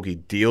what Loki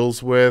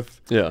deals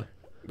with. Yeah.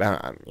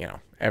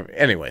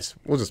 Anyways,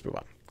 we'll just move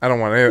on. I don't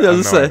want to. I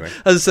was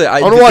gonna say, I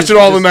want to watch it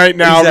all the night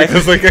now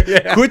because,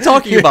 quit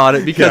talking about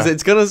it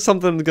because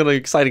something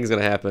exciting is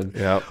gonna happen.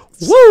 Yeah.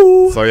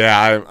 Woo! So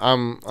yeah,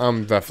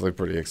 I'm definitely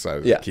pretty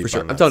excited. Yeah, for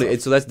sure. I'm telling you,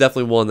 so that's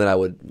definitely one that I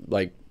would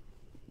like.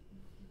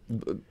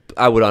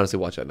 I would honestly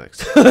watch that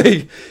next.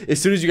 Like,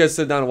 as soon as you guys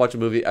sit down and watch a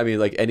movie, I mean,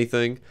 like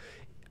anything,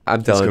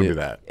 I'm telling you, it's gonna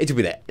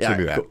be that. It's gonna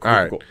be that. Cool, all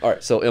right. Cool. All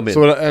right. So I'm in.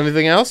 So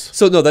anything else?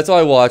 So no, that's all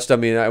I watched. I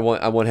mean, I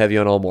want heavy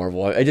on all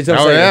Marvel. I just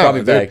brought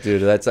me back,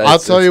 dude. I'll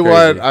tell you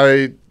what,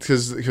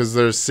 because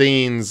there's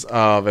scenes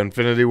of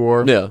Infinity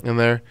War in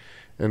there,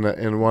 in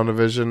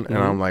WandaVision, and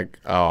I'm like,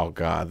 oh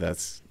god,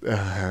 that's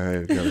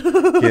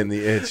getting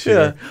the itch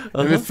here.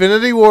 And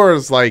Infinity War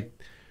is like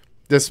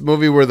this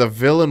movie where the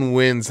villain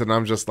wins, and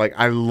I'm just like,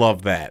 I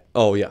love that.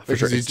 Oh yeah, for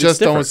sure. You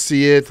just don't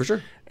see it for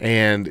sure.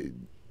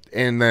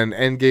 And then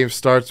Endgame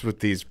starts with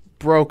these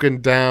broken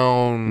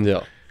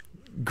down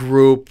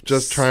group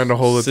just trying to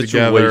hold it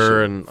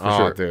together. And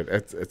dude,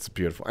 it's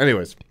beautiful.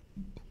 Anyways,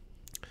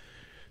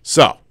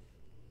 so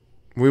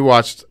we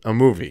watched a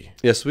movie.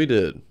 Yes, we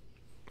did.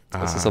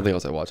 This is something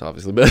else I watched,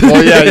 obviously.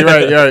 Well, yeah, you're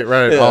right.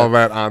 Yeah. All of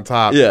that on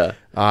top. Yeah.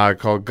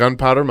 Called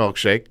Gunpowder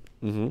Milkshake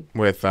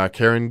with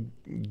Karen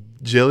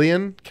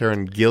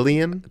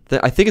Gillan.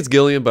 I think it's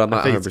Gillian, but I'm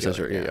not 100%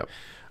 sure.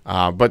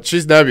 Yeah. But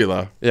she's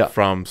Nebula. Yeah.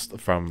 From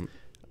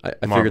I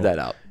figured that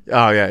out.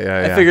 Oh,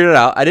 yeah. I figured it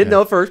out. I didn't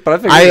know at first, but I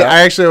figured it out. I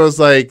actually was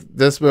like,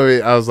 this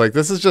movie, I was like,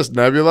 this is just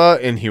Nebula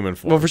in human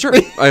form. Well, for sure.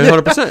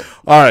 100%.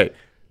 All right.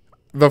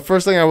 The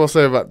first thing I will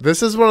say about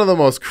this is one of the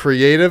most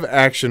creative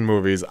action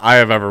movies I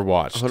have ever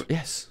watched.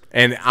 Yes.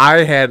 And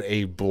I had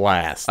a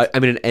blast. I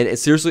mean, and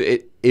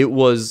seriously, it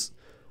was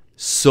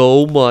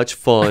so much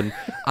fun.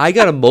 I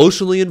got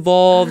emotionally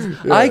involved.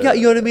 I got,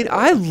 you know what I mean?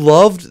 I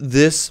loved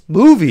this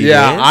movie.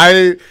 Yeah,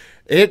 man.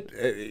 It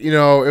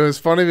was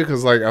funny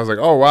because like I was like,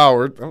 oh wow,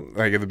 we're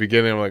like at the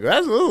beginning I'm like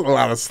that's a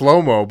lot of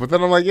slow mo, but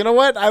then I'm like, you know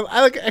what,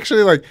 I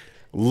actually like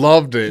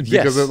loved it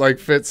because it like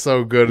fits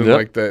so good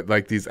in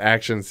like these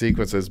action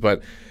sequences.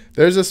 But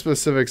there's a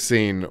specific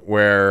scene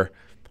where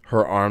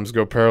her arms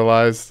go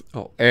paralyzed,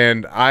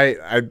 and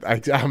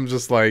I'm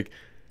just like,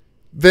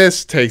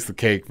 this takes the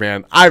cake,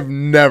 man. I've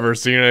never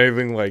seen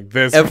anything like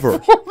this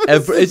ever.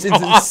 It's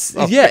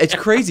awesome. Yeah, it's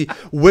crazy.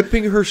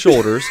 Whipping her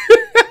shoulders.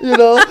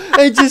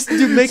 And just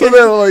make so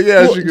then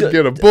like, she could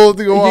get a bullet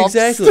to go off.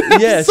 Exactly.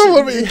 Yes.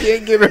 You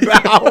can't get it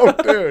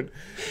out, dude.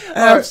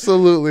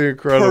 Absolutely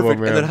incredible,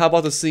 perfect. Man. And then how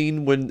about the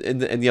scene when in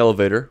the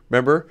elevator?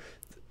 Remember?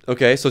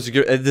 Okay, so it's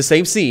the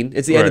same scene.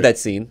 It's the end of that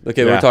scene.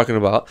 Okay, we're talking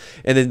about.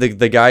 And then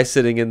the guy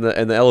sitting in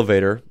the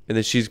elevator, and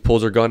then she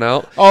pulls her gun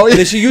out. Oh, and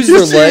then she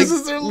uses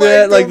her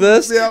leg like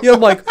this. Yep. I'm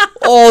like,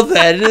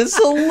 that is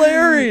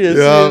hilarious.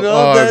 Yep.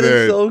 That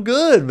is so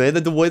good, man.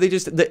 The way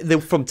they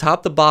from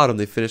top to bottom,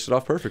 they finished it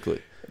off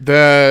perfectly.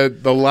 The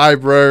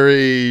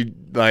library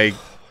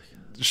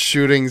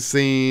shooting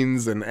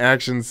scenes and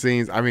action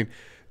scenes. I mean,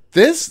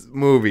 this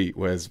movie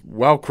was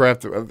well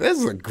crafted. This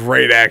is a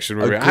great action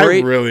movie. I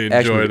really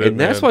enjoyed it, and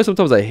that's why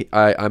sometimes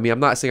I mean, I'm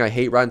not saying I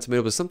hate Rotten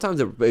Tomatoes, but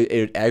sometimes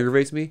it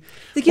aggravates me.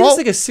 They give us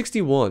like a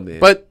 61, man.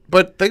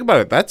 But think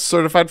about it. That's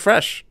certified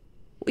fresh.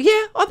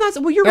 Yeah, I'm not.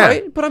 Well, you're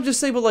right, but I'm just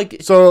saying. But like,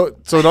 so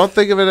don't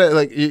think of it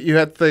like you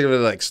have to think of it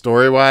like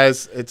story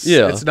wise. It's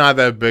not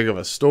that big of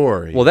a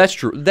story. Well, that's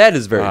true. That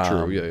is very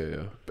true.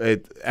 Yeah.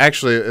 It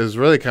actually is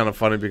really kind of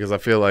funny because I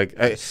feel like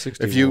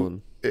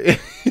 61. I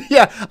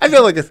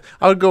feel like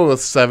I would go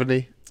with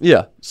 70.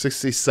 Yeah,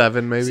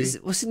 67 maybe.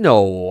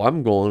 No,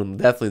 I'm going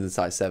definitely in the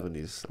size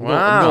 70s.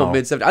 I'm going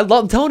mid 70s.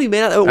 I'm telling you,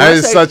 man. That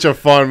is such a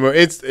fun movie.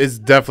 It's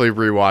definitely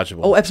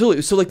rewatchable. Oh,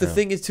 absolutely. So like the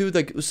thing is too,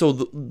 like so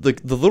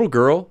the little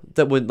girl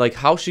that when like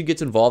how she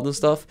gets involved and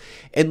stuff,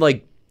 and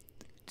like.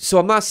 So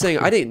I'm not saying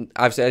I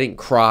didn't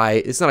cry.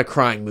 It's not a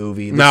crying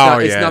movie. It's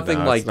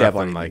nothing like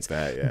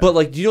that. Yeah. But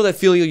like, do you know that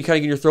feeling you kind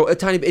of get in your throat? A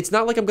tiny bit. It's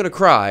not like I'm gonna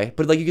cry,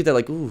 but like you get that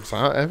like ooh.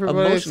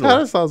 Everybody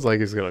kind of sounds like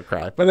he's gonna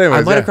cry. But anyways,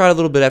 I might have cried a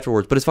little bit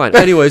afterwards, but it's fine.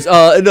 Anyways,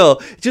 no,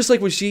 just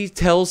like when she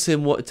tells the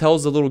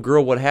little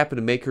girl what happened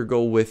to make her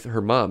go with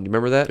her mom. Do you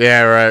remember that?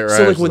 Yeah, right.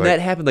 So like when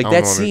that happened, like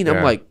that scene,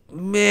 I'm like,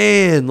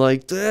 man,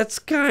 like that's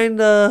kind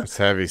of it's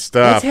heavy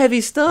stuff. That's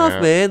heavy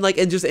stuff, man. Like,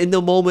 and just in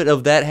the moment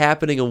of that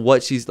happening and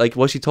what she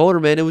told her,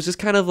 man, it was just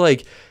kind of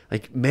like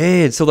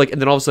man. So like,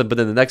 and then all of a sudden, but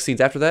then the next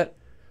scenes after that,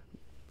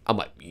 I'm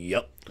like,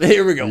 yep.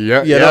 Here we go.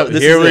 Yep.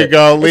 Here we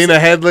go. Lena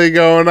Headey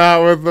going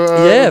out with the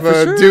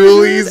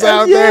dualies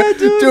out there.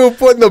 Dude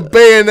putting the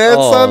bayonets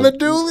on the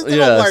dualies.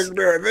 Yes. I'm like,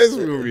 dude, this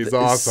movie's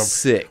awesome.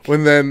 Sick.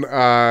 When then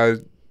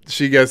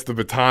she gets the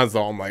batons,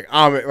 though, I'm like,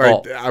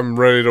 I'm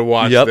ready to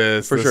watch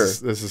this. For sure.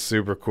 This is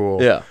super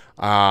cool. Yeah.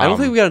 I don't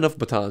think we got enough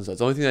batons. That's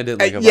the only thing I didn't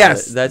like about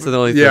it. That's the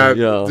only thing. Yeah,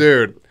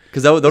 dude.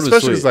 Because that was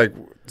especially sweet. like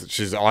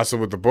she's awesome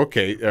with the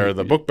bookcase or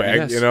the book bag.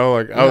 Yes. You know,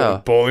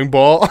 like bowling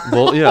ball.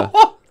 Yeah.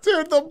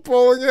 Dude, the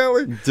bowling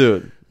alley.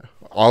 Dude.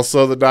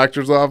 Also, the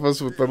doctor's office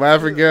with the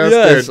laughing gas.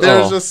 Yes. Dude,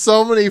 there's just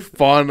so many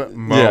fun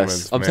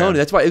moments. Yes. I'm telling you,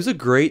 that's why it was a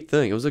great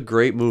thing. It was a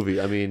great movie.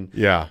 I mean,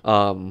 yeah.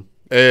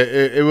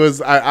 It was.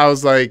 I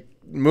was like,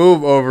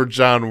 move over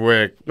John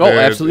Wick. Oh,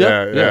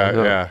 absolutely.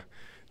 Yeah.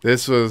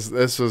 This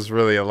was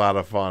really a lot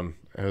of fun.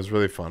 It was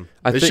really fun.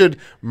 They should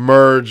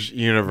merge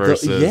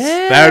universes.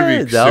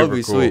 That would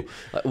be super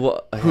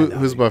cool. Sweet.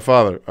 Who's my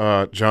father?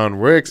 John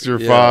Wick's your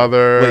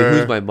father. Wait,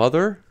 who's my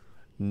mother?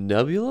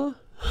 Nebula?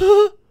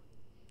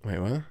 Wait,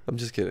 what? I'm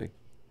just kidding.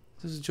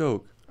 This is a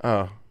joke.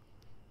 Oh,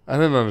 I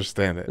didn't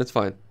understand it. It's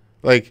fine.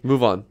 Like,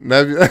 move on.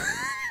 Nebula.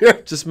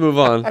 Just move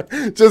on.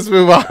 Just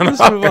move on.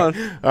 Just move on.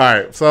 All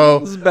right. So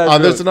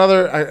there's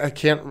another. I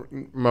can't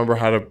remember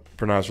how to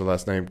pronounce her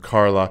last name.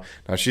 Carla.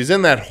 Now she's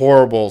in that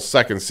horrible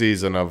second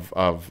season of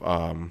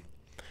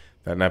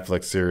that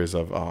Netflix series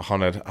of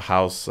Haunted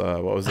House.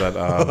 What was that?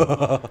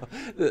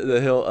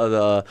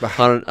 the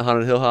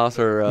Haunted Hill House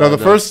or no? The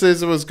first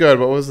season was good.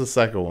 What was the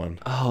second one?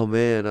 Oh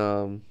man.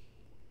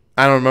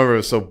 I don't remember. It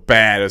was so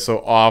bad. It's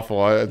so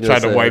awful. I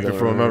tried to wipe it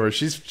from my memory.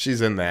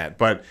 She's in that,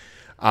 but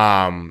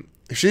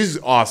she's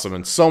awesome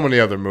in so many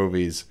other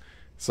movies.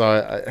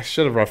 So I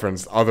should have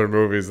referenced other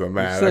movies than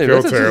that. I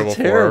feel terrible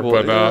for her.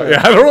 But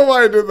I don't know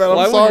why I did that.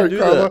 I'm sorry,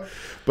 Carla.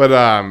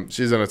 But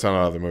she's in a ton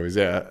of other movies.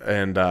 Yeah,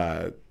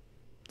 and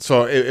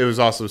so it was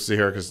awesome to see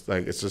her because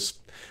like it's just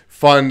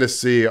fun to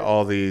see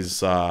all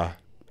these the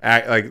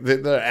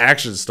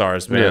action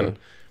stars, man.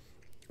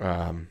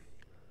 Yeah.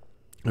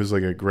 It was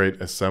like a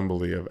great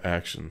assembly of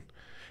action.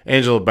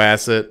 Angela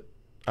Bassett,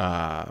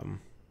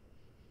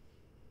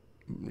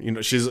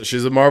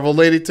 she's a Marvel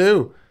lady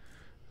too.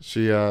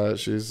 She's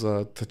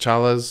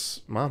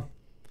T'Challa's mom.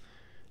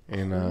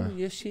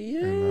 Yes, she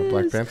is. In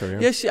Black Panther. Yeah.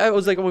 Yes, I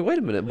was like, oh, wait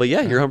a minute, but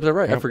yeah, you're 100%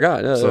 right. Yep. I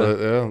forgot.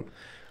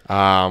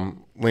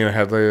 Lena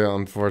Headey,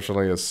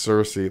 unfortunately, is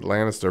Cersei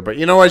Lannister, but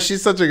you know what?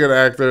 She's such a good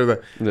actor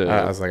that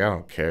I was like, I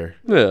don't care.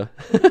 Yeah.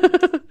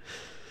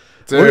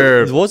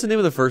 Dude. What's the name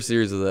of the first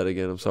series of that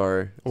again? I'm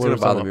sorry. It's going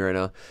to bother me right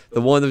now.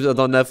 The one that was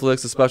on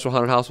Netflix, the special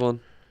Haunted House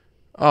one.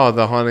 Oh,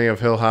 The Haunting of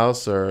Hill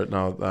House, or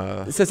no?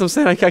 That's what I'm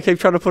saying. I keep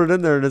trying to put it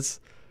in there, and it's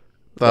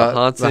the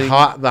haunting.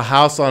 The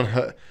house on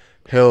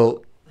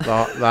Hill.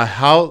 The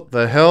house on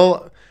Haunted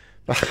Hill.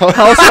 I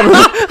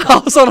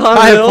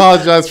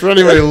apologize for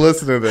anybody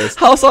listening to this.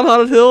 House on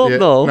Haunted Hill? Yeah,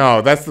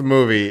 no, that's the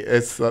movie.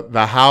 It's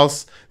the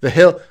house, the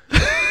Hill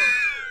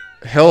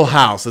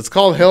House. It's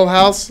called Hill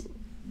House.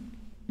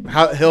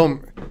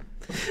 Hill.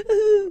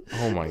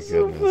 Oh my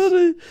goodness!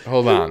 Funny.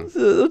 Hold on. I'm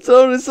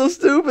telling you, it's so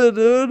stupid,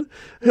 dude.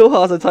 Hill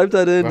House. I typed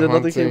that in, and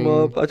nothing came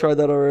up. I tried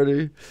that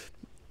already.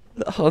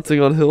 The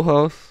Haunting on Hill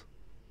House.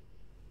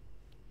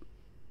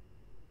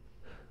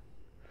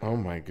 Oh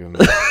my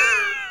goodness!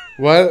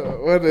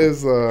 What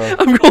is?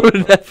 I'm going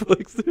to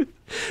Netflix, dude.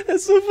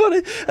 That's so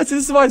funny. This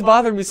is why it's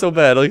bothering me so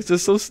bad. Like it's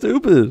just so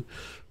stupid.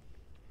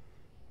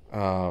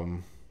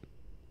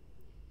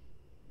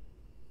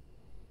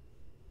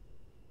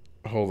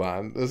 Hold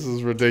on. This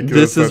is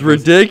ridiculous.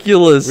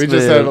 We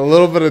just had a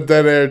little bit of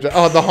dead air.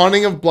 Oh, The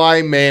Haunting of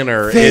Bly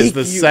Manor is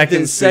the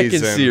second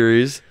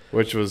series,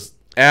 which was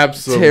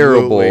absolutely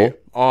terrible,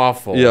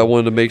 awful. Yeah, I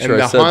wanted to make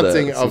sure I said that. And The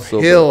Haunting of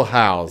Hill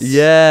House.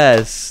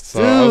 Yes, so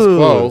dude. I was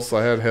close.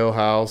 I had Hill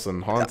House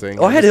and Haunting.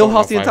 I had Hill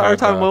House the entire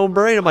time in my own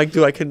brain. I'm like,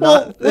 dude, I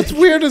cannot. Well, what's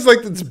weird is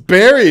like it's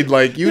buried.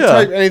 Like you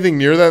type anything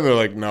near that, and they're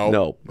like,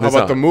 no. How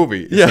about the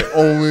movie? It's like,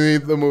 only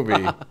the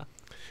movie.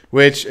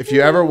 Which, if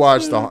you ever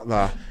watch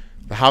the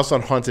House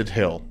on Haunted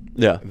Hill,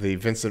 the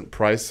Vincent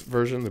Price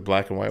version, the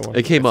black and white one,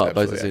 it came up.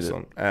 I just seen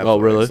it. Oh,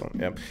 really?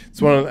 Excellent. Yeah,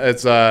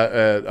 it's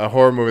a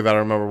horror movie that I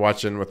remember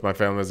watching with my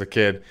family as a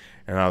kid,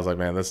 and I was like,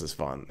 man, this is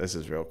fun. This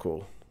is real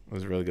cool. It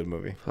was a really good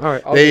movie. All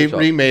right, they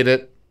remade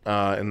it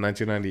in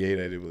 1998,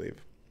 I do believe.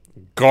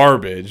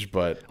 Garbage,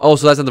 but so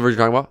that's not the version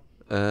you're talking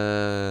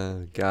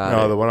about.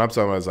 No, the one I'm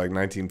talking about is like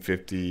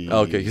 1950.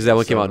 Okay, because that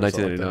one came out in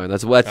 1989.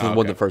 That's the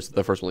one. The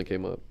first one that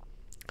came up.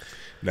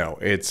 No,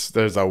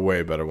 there's a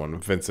way better one,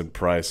 Vincent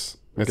Price.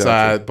 It's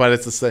but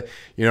it's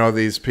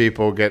these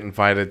people get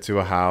invited to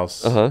a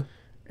house,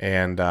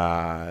 and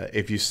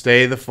if you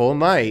stay the full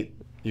night,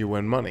 you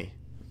win money.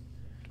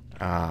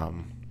 But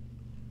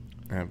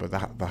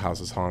the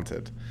house is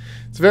haunted.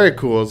 It's very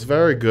cool. It's a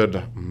very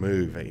good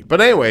movie.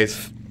 But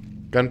anyways,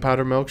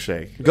 Gunpowder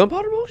Milkshake.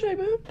 Gunpowder Milkshake,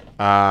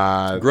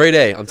 man. Grade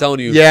A. I'm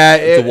telling you. Yeah,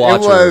 it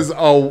was.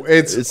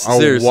 It's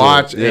a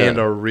watch and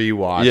a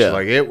rewatch. Yeah.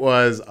 Like it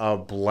was a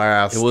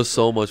blast. It was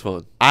so much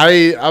fun.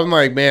 I'm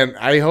like, man,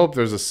 I hope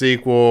there's a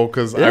sequel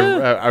because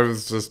I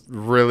was just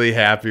really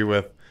happy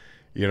with,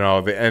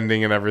 the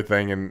ending and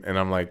everything, and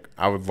I'm like,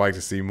 I would like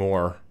to see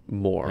more.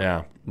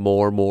 Yeah.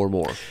 More.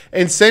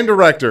 And same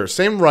director,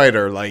 same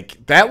writer.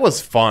 Like that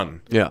was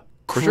fun. Yeah.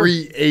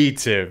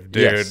 Creative,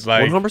 dude. Yes,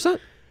 like 100%.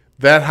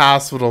 That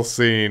hospital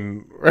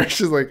scene where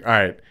she's like, all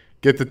right,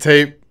 get the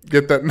tape,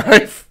 get that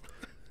knife,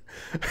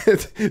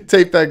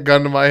 tape that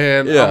gun to my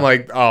hand. Yeah. I'm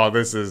like, oh,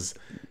 this is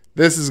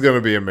gonna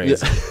be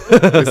amazing.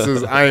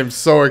 Yeah. I am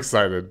so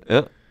excited.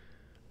 Yeah.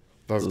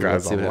 Those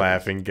guys are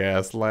laughing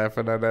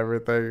at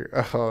everything.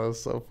 Oh,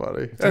 that's so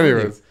funny.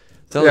 Anyways,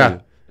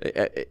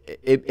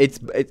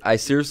 I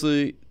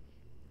seriously,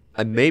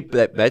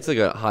 that's like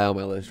a high on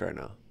my list right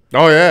now.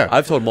 Oh yeah,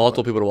 I've told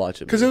multiple people to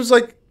watch it because it was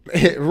like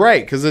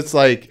because it's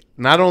like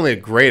not only a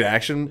great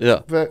action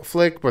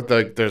flick, but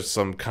there's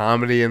some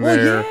comedy in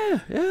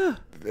there. Yeah.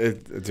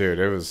 Dude,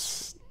 it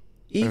was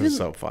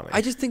so funny. I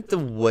just think the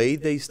way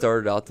they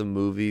started out the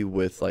movie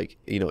with like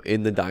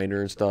in the diner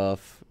and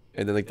stuff,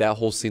 and then like that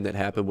whole scene that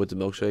happened with the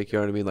milkshake. You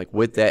know what I mean? Like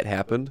with that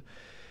happened.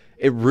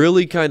 It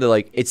really kind of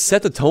like it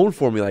set the tone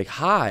for me. Like,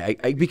 and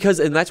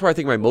that's where I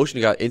think my emotion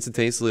got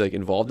instantaneously like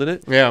involved in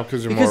it. Yeah,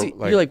 because you're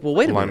well,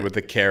 wait a minute, with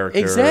the character.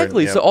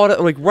 Exactly. So all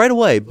that, like right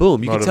away,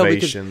 boom, you can tell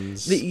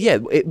motivations.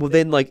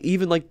 Then like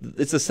even like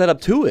it's a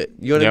setup to it.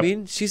 You know what I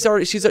mean? So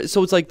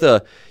it's like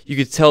you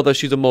could tell that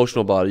she's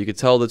emotional about it. You could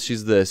tell that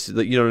she's this.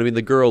 You know what I mean?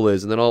 The girl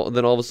is, and then all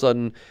of a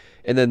sudden,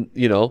 and then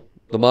the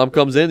mom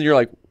comes in, and you're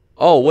like,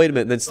 oh wait a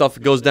minute, and then stuff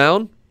goes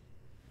down.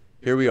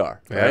 Here we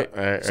are,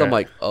 right? So I'm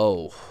like,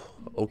 oh.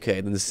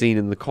 Okay, then the scene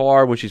in the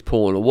car when she's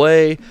pulling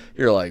away,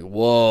 you're like,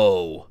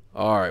 whoa,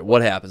 all right,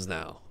 what happens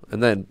now?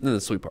 And then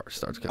the sweet part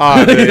starts coming.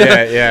 Oh, dude,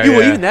 yeah.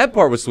 Well, even that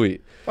part was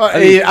sweet.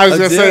 I was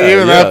going to say,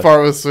 even that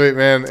part was sweet,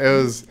 man. It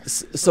was.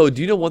 So,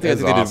 do you know one thing I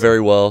think they did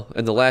very well?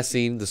 In the last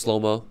scene, the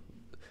slow-mo,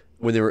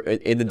 when they were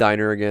in the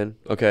diner again,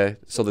 okay?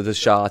 So the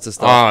shots and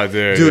stuff. Oh,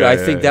 dude. I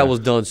think that was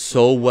done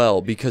so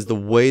well because the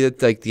way that,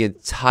 like, the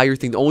entire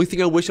thing, the only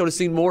thing I wish I would have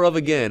seen more of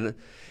again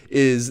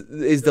is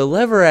the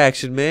lever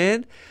action,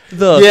 man.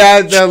 The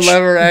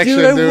lever action,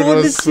 dude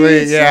was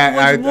sweet. Yeah,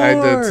 I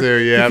did too.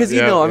 Yeah, because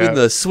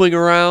the swing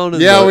around.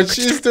 And when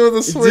she's doing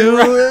the swing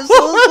around, it's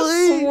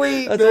so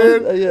sweet,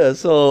 dude.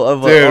 So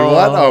I'm like, dude,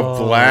 what a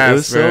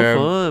blast, it was man.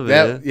 So fun,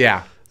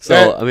 man.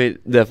 So I mean,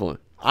 definitely.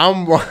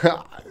 I'm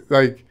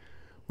like,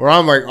 where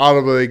I'm like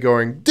audibly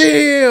going,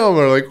 damn,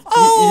 or like,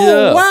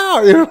 oh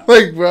wow,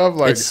 where I'm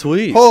like, it's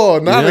sweet. Oh,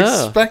 not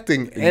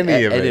expecting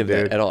any of it,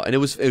 dude. At all, and it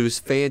was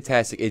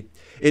fantastic.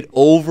 It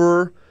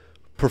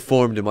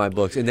overperformed in my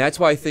books, and that's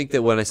why I think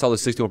that when I saw the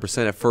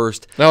 61% at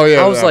first,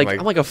 I was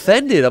I'm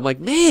offended. I'm like,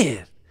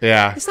 man,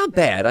 it's not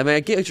bad. I mean, I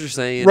get what you're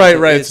saying. Right.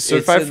 It's a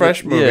certified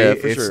fresh movie.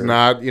 It's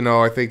not,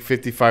 I think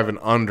 55 and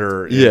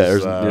under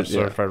is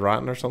certified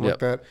rotten or something like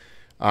that.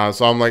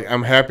 So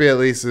I'm happy at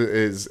least it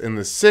is in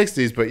the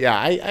 60s, but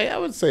I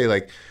would say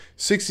like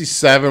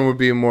 67 would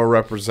be a more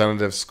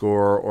representative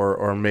score,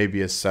 or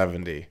maybe a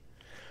 70.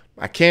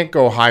 I can't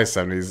go high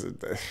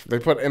 70s. They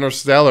put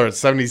Interstellar at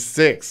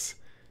 76.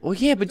 Well,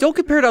 yeah, but don't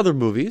compare it to other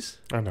movies.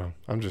 I know.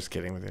 I'm just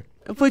kidding with you.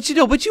 But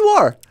you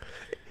are.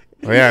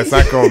 Well, yeah, it's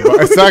not going.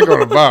 It's not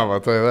going to bomb.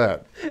 I'll tell you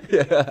that.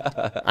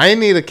 Yeah. I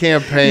need a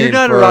campaign. You're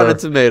not a Rotten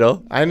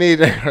Tomato. I need.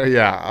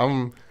 Yeah,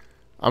 I'm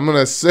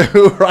gonna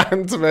sue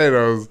Rotten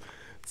Tomatoes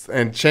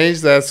and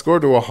change that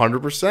score to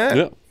 100%.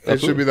 Yeah.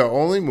 It should be the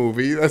only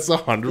movie that's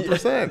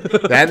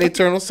 100%. That and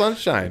Eternal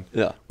Sunshine.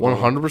 Yeah.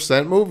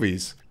 100%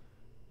 movies.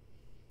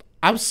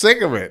 I'm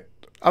sick of it.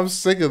 I'm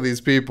sick of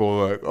these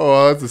people like,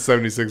 oh, that's a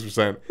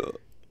 76%.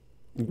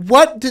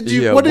 What did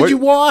you you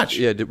watch?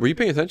 Yeah, were you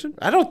paying attention?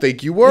 I don't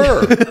think you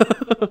were.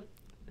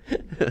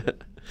 Did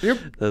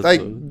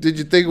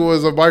you think it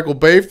was a Michael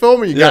Bay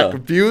film and you got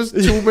confused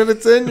 2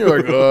 minutes in? You're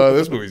like, oh,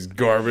 this movie's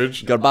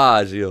garbage.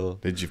 Garbage, yo.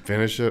 Did you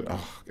finish it?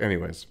 Oh,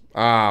 anyways.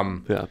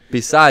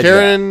 Besides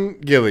Karen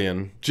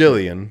Gillan.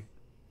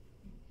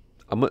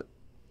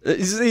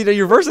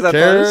 You're versing that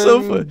Karen part. It's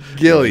so fun.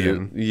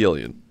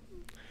 Gillan.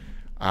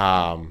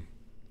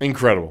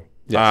 Incredible.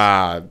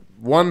 Yes.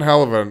 One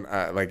hell of an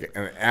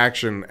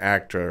action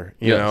actor.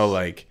 You know,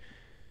 like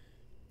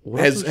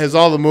has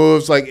all the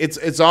moves. Like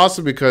it's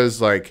awesome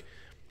because like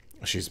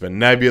she's been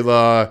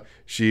Nebula.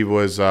 She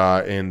was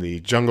in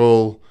the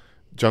Jungle.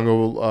 What's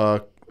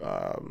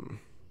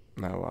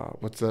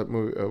that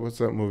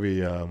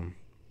movie?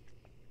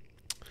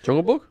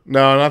 Jungle Book?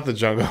 No, not the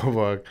Jungle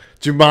Book.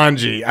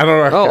 Jumanji. I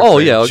don't know. Oh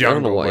yeah. I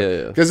don't know why.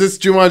 Yeah. Because it's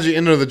Jumanji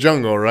Into the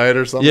Jungle, right,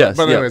 or something. Yes.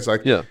 But anyway, it's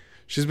like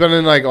she's been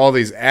in like all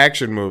these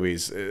action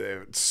movies.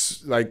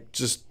 It's like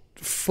just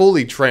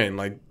fully trained.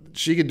 Like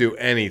she could do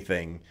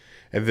anything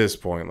at this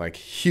point. Like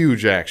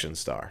huge action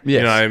star. Yes.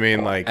 You know what I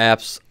mean? Like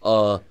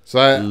absolutely. So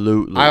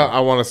I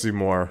want to see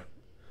more.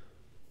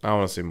 I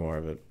want to see more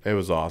of it. It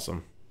was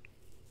awesome.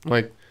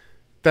 Like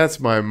that's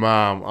my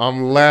mom.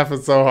 I'm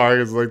laughing so hard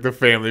because like the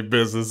family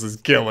business is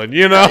killing,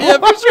 you know? Yeah,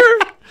 for sure.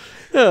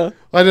 Yeah.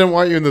 I didn't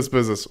want you in this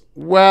business.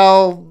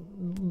 Well,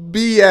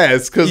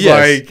 BS, because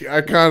like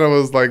I kind of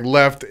was like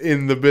left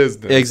in the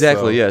business.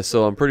 Exactly. Yeah.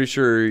 So I'm pretty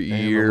sure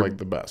you're like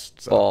the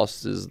best. So.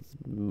 Boss is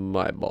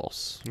my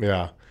boss.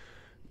 Yeah.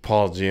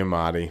 Paul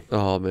Giamatti.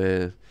 Oh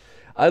man,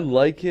 I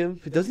like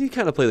him. Doesn't he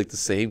kind of play like the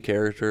same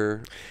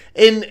character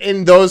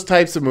in those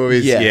types of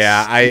movies? Yes.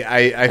 Yeah.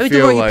 I mean,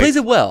 feel like he plays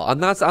it well. I'm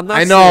not.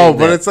 I know,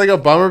 but it's like a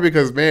bummer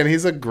because man,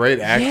 he's a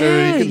great actor.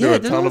 Yeah, he can do a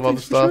ton of other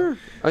stuff. Sure.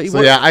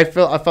 So yeah, I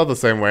felt the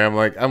same way.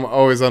 I'm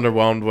always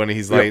underwhelmed when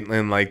he's like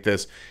in like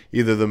this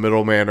either the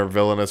middleman or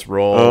villainous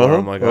role. Where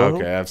I'm like,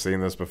 okay, I've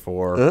seen this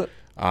before.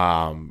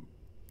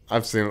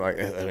 I've seen like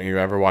you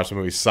ever watch the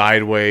movie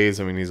Sideways?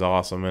 I mean, he's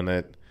awesome in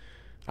it.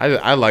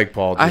 I like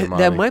Paul Giamatti.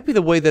 That might be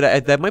the way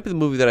that might be the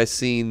movie that I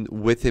seen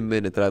with him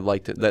in it that I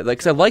liked it.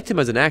 Because I liked him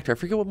as an actor. I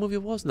forget what movie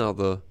it was now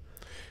though.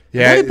 It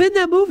might have been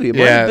that movie. It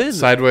might have been.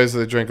 Sideways.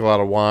 They drink a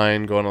lot of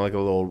wine, going on like a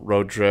little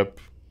road trip.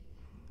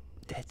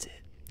 That's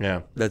it.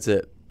 Yeah, that's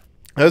it.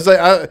 I was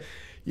like,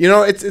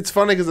 it's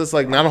funny because it's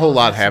like not a whole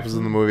lot happens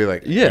in the movie.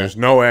 Like, there's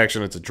no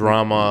action. It's a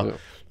drama.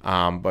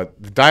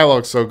 But the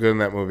dialogue's so good in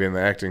that movie, and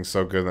the acting's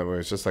so good in that movie.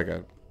 It's just like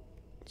a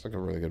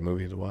really good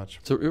movie to watch.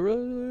 It's a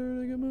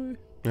really good movie.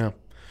 Yeah.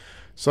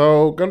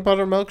 So,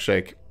 Gunpowder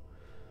Milkshake,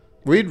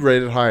 we'd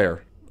rate it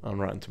higher on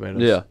Rotten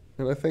Tomatoes. Yeah.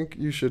 And I think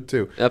you should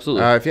too.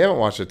 Absolutely. If you haven't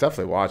watched it,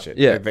 definitely watch it.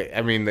 Yeah.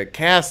 I mean, the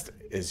cast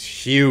is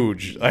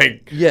huge.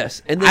 Like,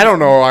 yes. And then, I don't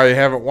know why you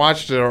haven't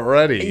watched it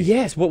already.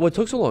 Yes. What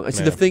took so long?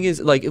 See, the thing is,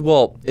 like,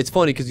 well, it's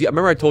funny because I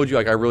remember I told you,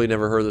 like, I really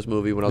never heard of this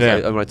movie when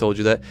I told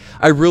you that.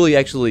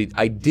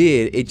 I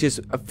did. It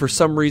just, for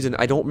some reason,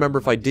 I don't remember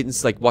if I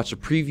didn't, like, watch a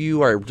preview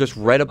or I just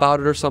read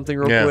about it or something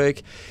real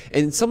quick.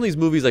 And some of these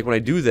movies, like, when I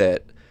do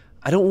that,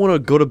 I don't want to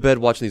go to bed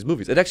watching these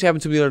movies. It actually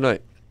happened to me the other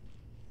night.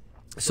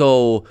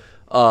 So,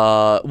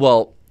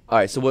 all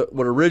right. So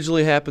what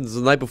originally happened is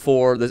the night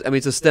before.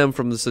 It's a stem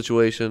from the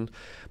situation.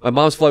 My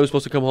mom's flight was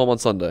supposed to come home on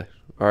Sunday.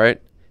 All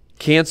right,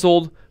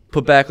 canceled.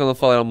 Put back on the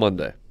flight on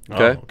Monday.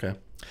 Okay. Oh, okay.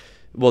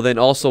 Well, then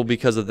also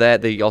because of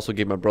that, they also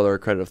gave my brother a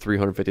credit of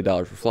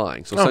 $350 for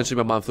flying. So essentially,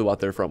 my mom flew out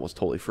there for almost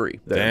totally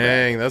free.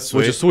 Dang, that's sweet.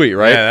 Which is sweet,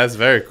 right? Yeah, that's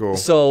very cool.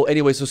 So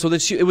anyway, so then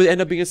it would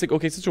end up being a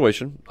okay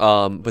situation.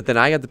 But then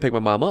I had to pick my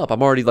mom up.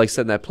 I'm already like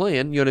setting that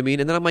plan, you know what I mean?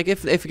 And then I'm like,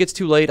 if it gets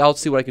too late, I'll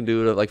see what I can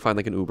do to like find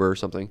like an Uber or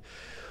something.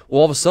 Well,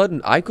 all of a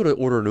sudden, I could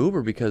order an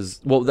Uber because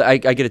I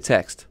get a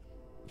text.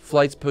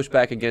 Flight's pushed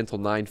back again until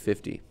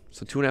 9:50.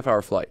 So 2.5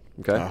 hour flight.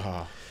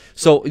 Okay.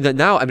 So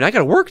now, I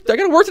gotta work. I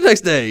gotta work the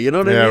next day. You know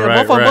what I mean? I'm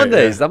off on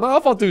Mondays. I'm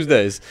off on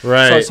Tuesdays.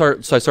 Right. So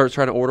I start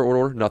trying to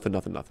order. Nothing.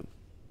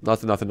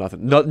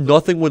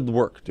 Nothing would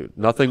work, dude.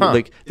 Nothing.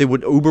 Like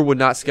Uber would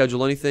not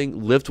schedule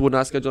anything. Lyft would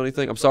not schedule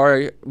anything. I'm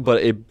sorry,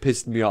 but it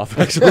pissed me off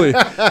actually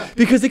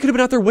because they could have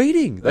been out there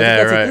waiting.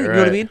 That's the thing. You know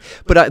what I mean?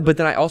 But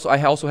then I also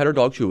had her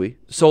dog Chewy.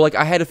 So like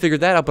I had to figure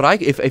that out.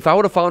 But if I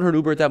would have found her an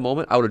Uber at that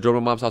moment, I would have driven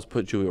to my mom's house,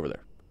 put Chewy over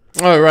there.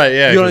 Oh, right,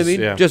 yeah. You know what I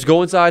mean? Yeah. Just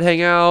go inside,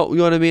 hang out. You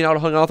know what I mean? I would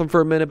have hung out with them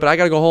for a minute, but I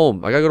got to go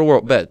home. I got to go to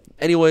work, bed.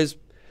 Anyways,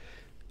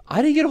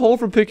 I didn't get home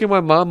from picking my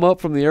mom up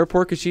from the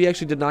airport because she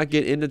actually did not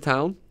get into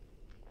town.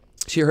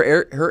 Her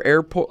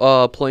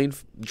airport plane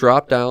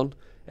dropped down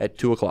at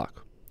 2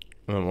 o'clock.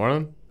 In the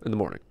morning? In the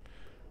morning.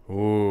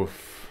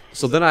 Oof.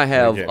 So then I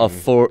have a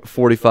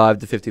 45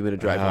 to 50-minute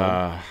drive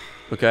home.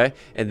 Okay,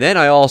 and then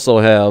I also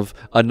have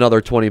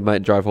another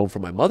 20-minute drive home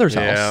from my mother's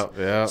house.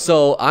 Yeah.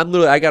 So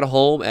I got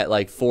home at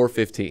like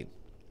 4:15.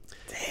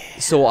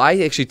 So I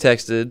actually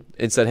texted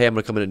and said, "Hey, I'm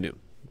gonna come in at noon.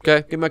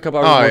 Okay, give me a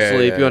couple hours more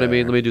sleep. You know what I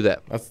mean? Let me do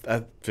that."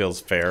 That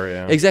feels fair.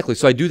 Yeah. Exactly.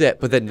 So I do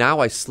that, but then now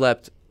I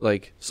slept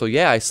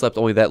I slept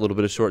only that little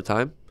bit of short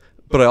time,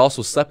 but I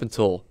also slept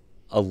until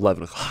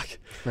 11 o'clock.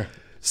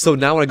 So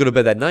now when I go to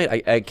bed that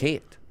night, I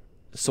can't.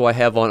 So I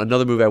have on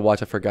another movie I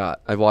watched. I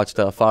forgot. I watched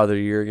Father of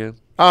the Year again.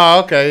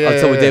 Oh, okay.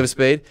 Yeah. With David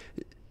Spade.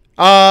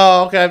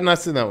 Oh, okay. I've not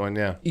seen that one.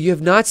 Yeah. You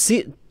have not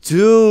seen,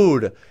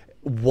 dude.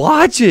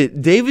 Watch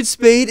it. David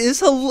Spade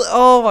is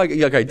oh my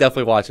god. Okay,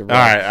 definitely watch it. Bro.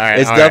 All right.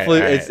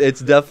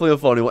 It's definitely a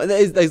funny one.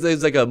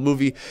 It's like a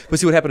movie.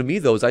 But see what happened to me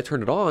though is I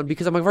turned it on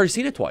because I've already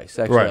seen it twice.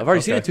 Actually, I've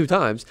already seen it 2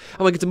 times.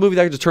 I'm like, it's a movie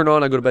that I can just turn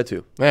on. I go to bed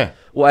too. Yeah.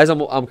 Well, as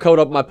I'm covered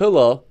up in my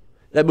pillow,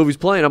 that movie's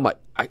playing. I'm like,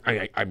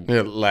 I'm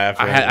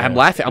laughing. I'm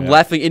laughing. I'm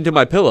laughing into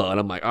my pillow, and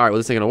I'm like, all right, well,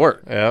 this ain't gonna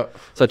work. Yeah.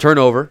 So I turn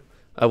over.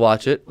 I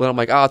watch it. Well, I'm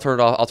like, I'll turn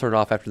it off. I'll turn it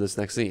off after this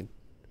next scene.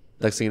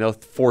 Next thing you know,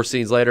 4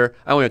 scenes later,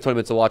 I only have 20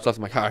 minutes to watch left.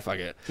 I'm like, all right, fuck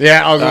it.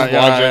 Yeah, I'll just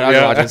watch it.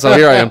 I'll watch it. So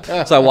here I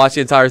am. So I watched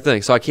the entire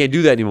thing. So I can't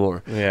do that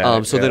anymore.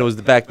 Yeah. So then it was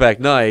the back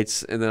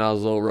nights, and then I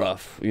was a little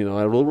rough. You know, I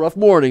had a little rough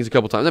mornings a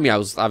couple times. I mean, I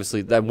was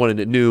obviously that one in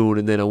at noon,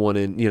 and then I won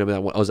in. You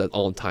know, I was at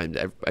all in time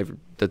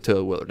the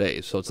 2 other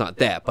days. So it's not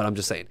that, but I'm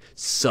just saying,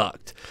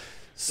 sucked.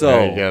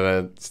 So you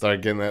gotta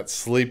start getting that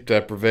sleep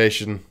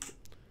deprivation.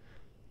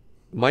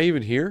 Am I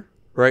even here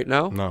right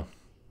now? No.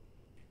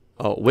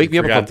 Oh, wake me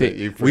up if I'm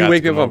peeing. Will you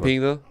wake me up if I'm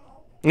peeing though?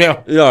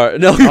 Yeah. Yeah.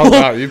 No. Oh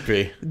God, you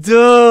pee.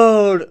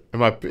 Dude.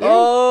 Am I peeing?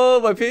 Oh,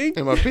 am I peeing?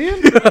 Am I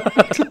peeing?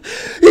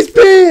 He's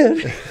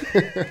peeing.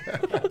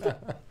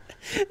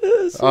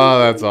 Oh,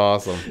 that's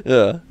awesome.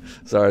 Yeah.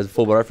 Sorry, it's a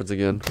full reference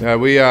again. Yeah,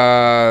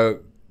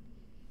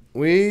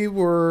 we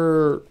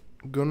were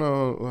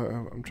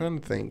gonna. I'm trying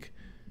to think.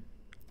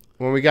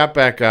 When we got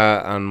back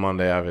on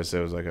Monday, obviously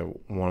it was like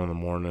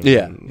 1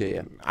 a.m.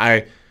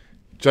 Yeah.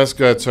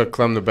 Jessica took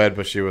Clem to bed,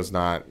 but she was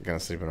not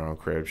gonna sleep in her own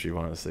crib. She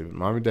wanted to sleep in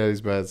Mommy and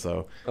Daddy's bed,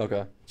 so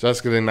Okay.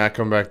 Jessica did not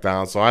come back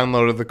down. So I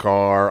unloaded the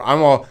car.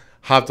 I'm all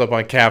hopped up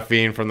on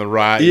caffeine from the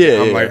ride.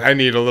 Yeah. I'm like, I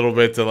need a little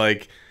bit to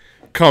like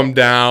come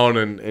down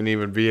and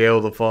even be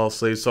able to fall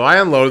asleep. So I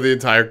unloaded the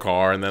entire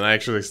car, and then I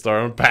actually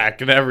started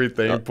unpacking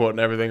everything, putting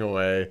everything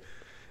away.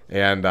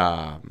 And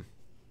I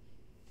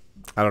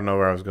don't know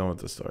where I was going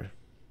with this story.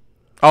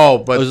 Oh,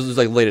 but it was just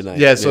like late at night.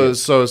 Yeah, so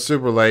it's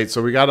super late.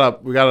 So we got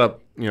up,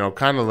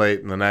 kind of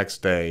late the next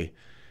day,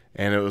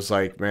 and it was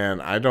like, man,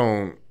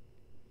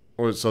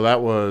 so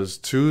that was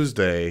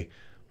Tuesday.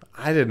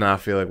 I did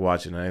not feel like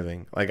watching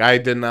anything. Like, I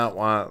did not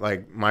want,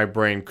 like, my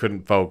brain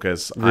couldn't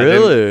focus.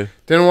 Really? I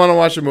didn't want to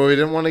watch a movie.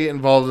 Didn't want to get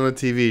involved in a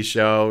TV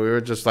show. We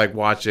were just, like,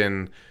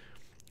 watching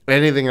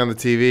anything on the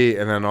TV,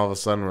 and then all of a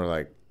sudden we're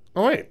like,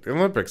 oh, wait, the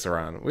Olympics are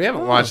on. We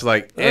haven't watched,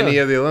 like, any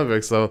of the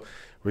Olympics, so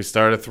we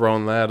started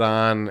throwing that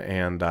on,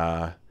 and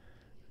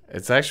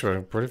it's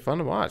actually pretty fun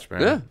to watch,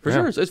 man. Yeah, for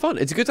sure. It's fun.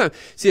 It's a good time.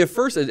 See, at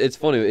first, it's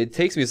funny. It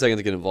takes me a second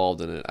to get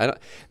involved in it.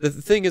 The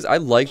thing is, I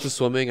like the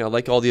swimming. I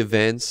like all the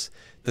events.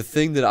 The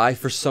thing that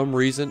for some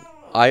reason,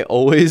 I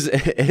always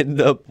end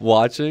up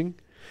watching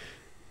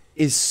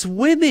is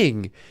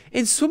swimming.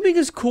 And swimming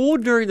is cool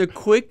during the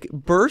quick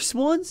burst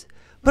ones.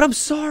 But I'm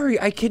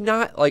sorry, I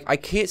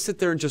can't sit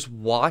there and just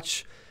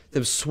watch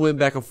them swim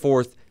back and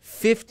forth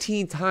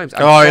 15 times.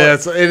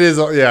 It is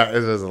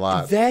a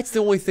lot. That's the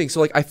only thing. So,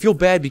 like, I feel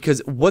bad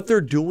because what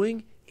they're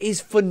doing is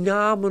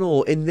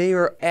phenomenal, and they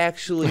are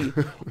actually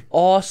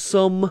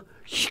awesome,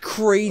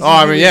 crazy. Oh,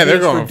 I mean, yeah, they're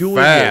going doing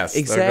fast. It.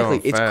 Exactly.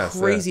 Going fast, it's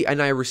crazy, and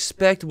I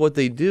respect what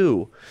they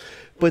do.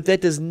 But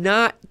that does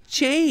not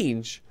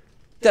change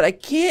that I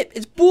can't.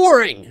 It's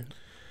boring.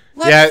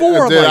 Dude,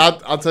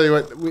 I'll tell you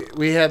what.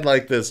 We had,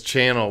 like, this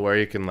channel where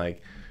you can,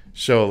 like,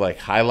 show, like,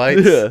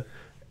 highlights. Yeah.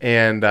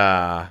 And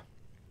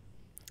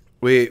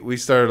we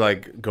started,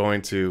 like,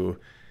 going to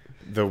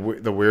the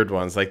weird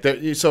ones. Like,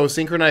 so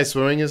synchronized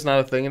swimming is not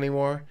a thing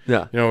anymore.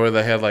 Yeah. You know, where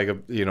they have, like, a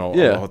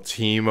whole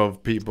team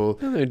of people.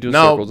 Yeah, they do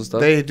circles and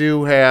stuff. They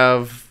do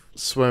have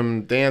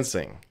swim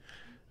dancing.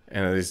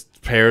 And these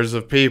pairs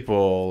of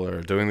people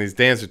are doing these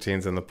dance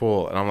routines in the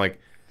pool. And I'm like,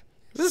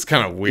 this is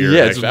kind of weird.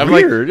 Yeah, it's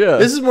weird, like,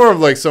 this is more of,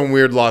 like, some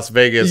weird Las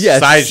Vegas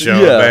sideshow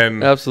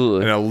than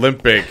absolutely an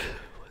Olympic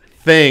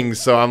thing.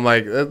 So I'm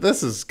like,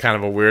 this is kind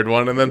of a weird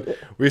one. And then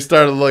we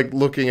started, like,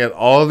 looking at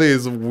all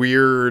these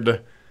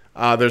weird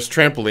there's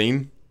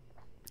trampoline,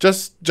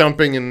 just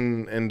jumping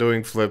and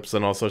doing flips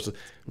and all sorts of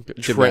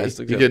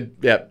gymnastics.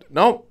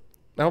 Nope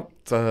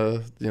it's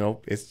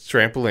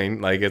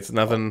trampoline. Like, it's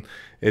nothing.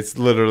 It's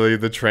literally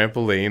the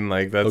trampoline.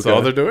 Like, that's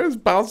all they're doing is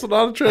bouncing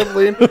on a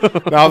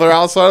trampoline. Now they're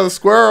outside of the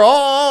square.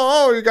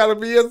 You got to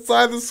be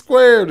inside the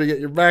square to get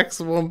your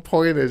maximum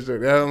pointage.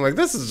 And I'm like,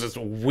 this is just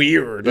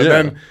weird. And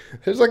then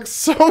there's, like,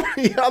 so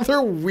many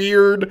other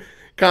weird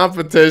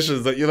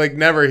competitions that you, like,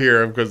 never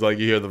hear of, because, like,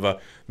 you hear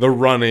the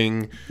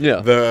running,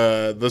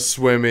 the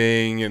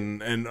swimming,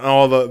 and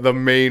all the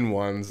main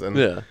ones. And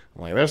I'm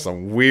like, there's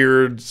some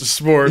weird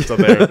sports out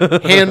there.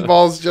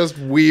 Handball's just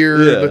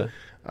weird.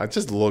 It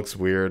just looks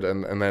weird.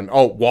 And then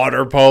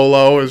water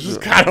polo is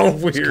just kind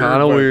of weird. It's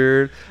kind of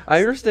weird. I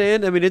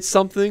understand. I mean, it's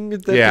something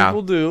that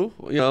people do,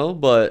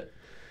 but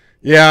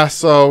yeah.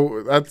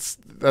 So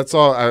that's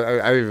all.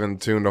 I even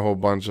tuned a whole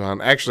bunch on.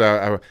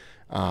 Actually,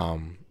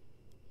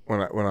 when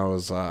I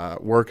was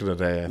working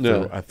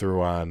today, I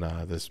threw on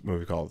this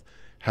movie called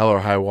Hell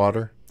or High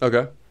Water.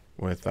 Okay.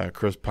 With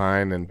Chris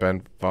Pine and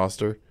Ben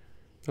Foster.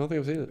 I don't think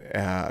I've seen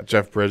it.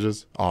 Jeff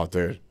Bridges. Oh,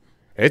 dude,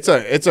 it's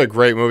a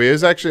great movie. It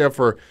was actually up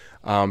for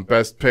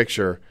Best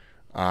Picture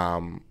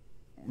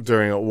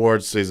during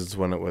awards seasons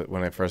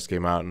when it first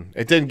came out, and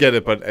it didn't get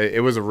it, but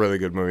it was a really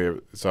good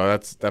movie. So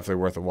that's definitely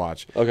worth a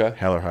watch. Okay.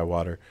 Hell or High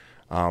Water.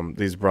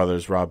 These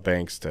brothers rob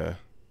banks to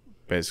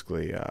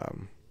basically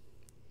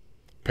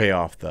pay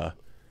off the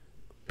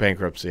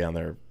bankruptcy on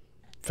their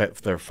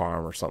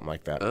farm or something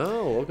like that.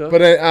 Oh, okay.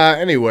 But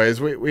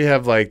anyways, we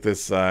have, like,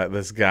 this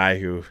guy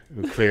who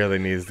clearly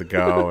needs to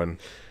go,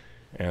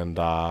 and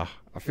I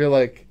feel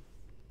like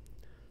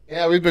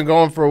we've been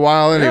going for a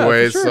while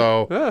anyways. Yeah,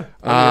 for sure.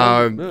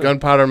 So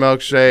Gunpowder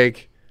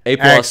Milkshake, A+.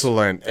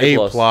 excellent, A+.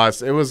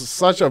 It was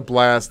such a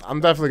blast.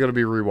 I'm definitely going to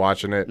be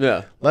rewatching it.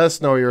 Yeah. Let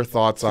us know your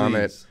thoughts on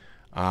it.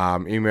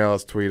 Email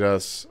us, tweet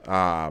us,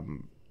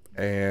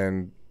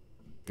 and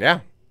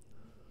yeah.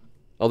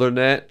 Other than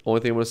that,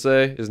 only thing I'm going to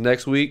say is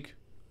next week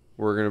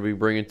we're going to be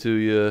bringing to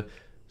you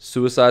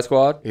Suicide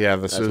Squad. Yeah,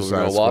 the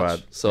Suicide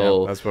Squad.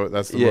 So that's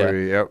the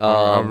movie. Yep,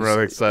 I'm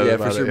really excited. Yeah,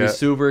 for sure. Be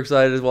super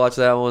excited to watch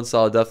that one.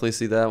 So I'll definitely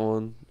see that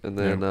one. And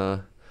then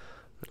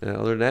Yeah,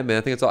 other than that, man,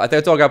 I think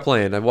that's all I got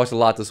planned. I've watched a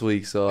lot this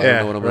week, so I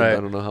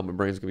don't know how my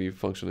brain's gonna be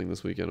functioning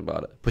this weekend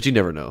about it. But you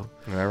never know.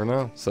 You never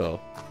know. So,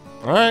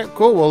 all right,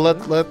 cool. Well,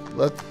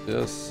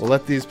 we'll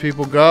let these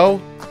people go.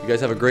 You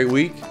guys have a great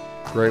week.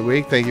 Great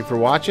week. Thank you for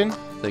watching.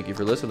 Thank you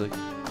for listening.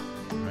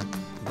 All right.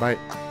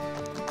 Bye.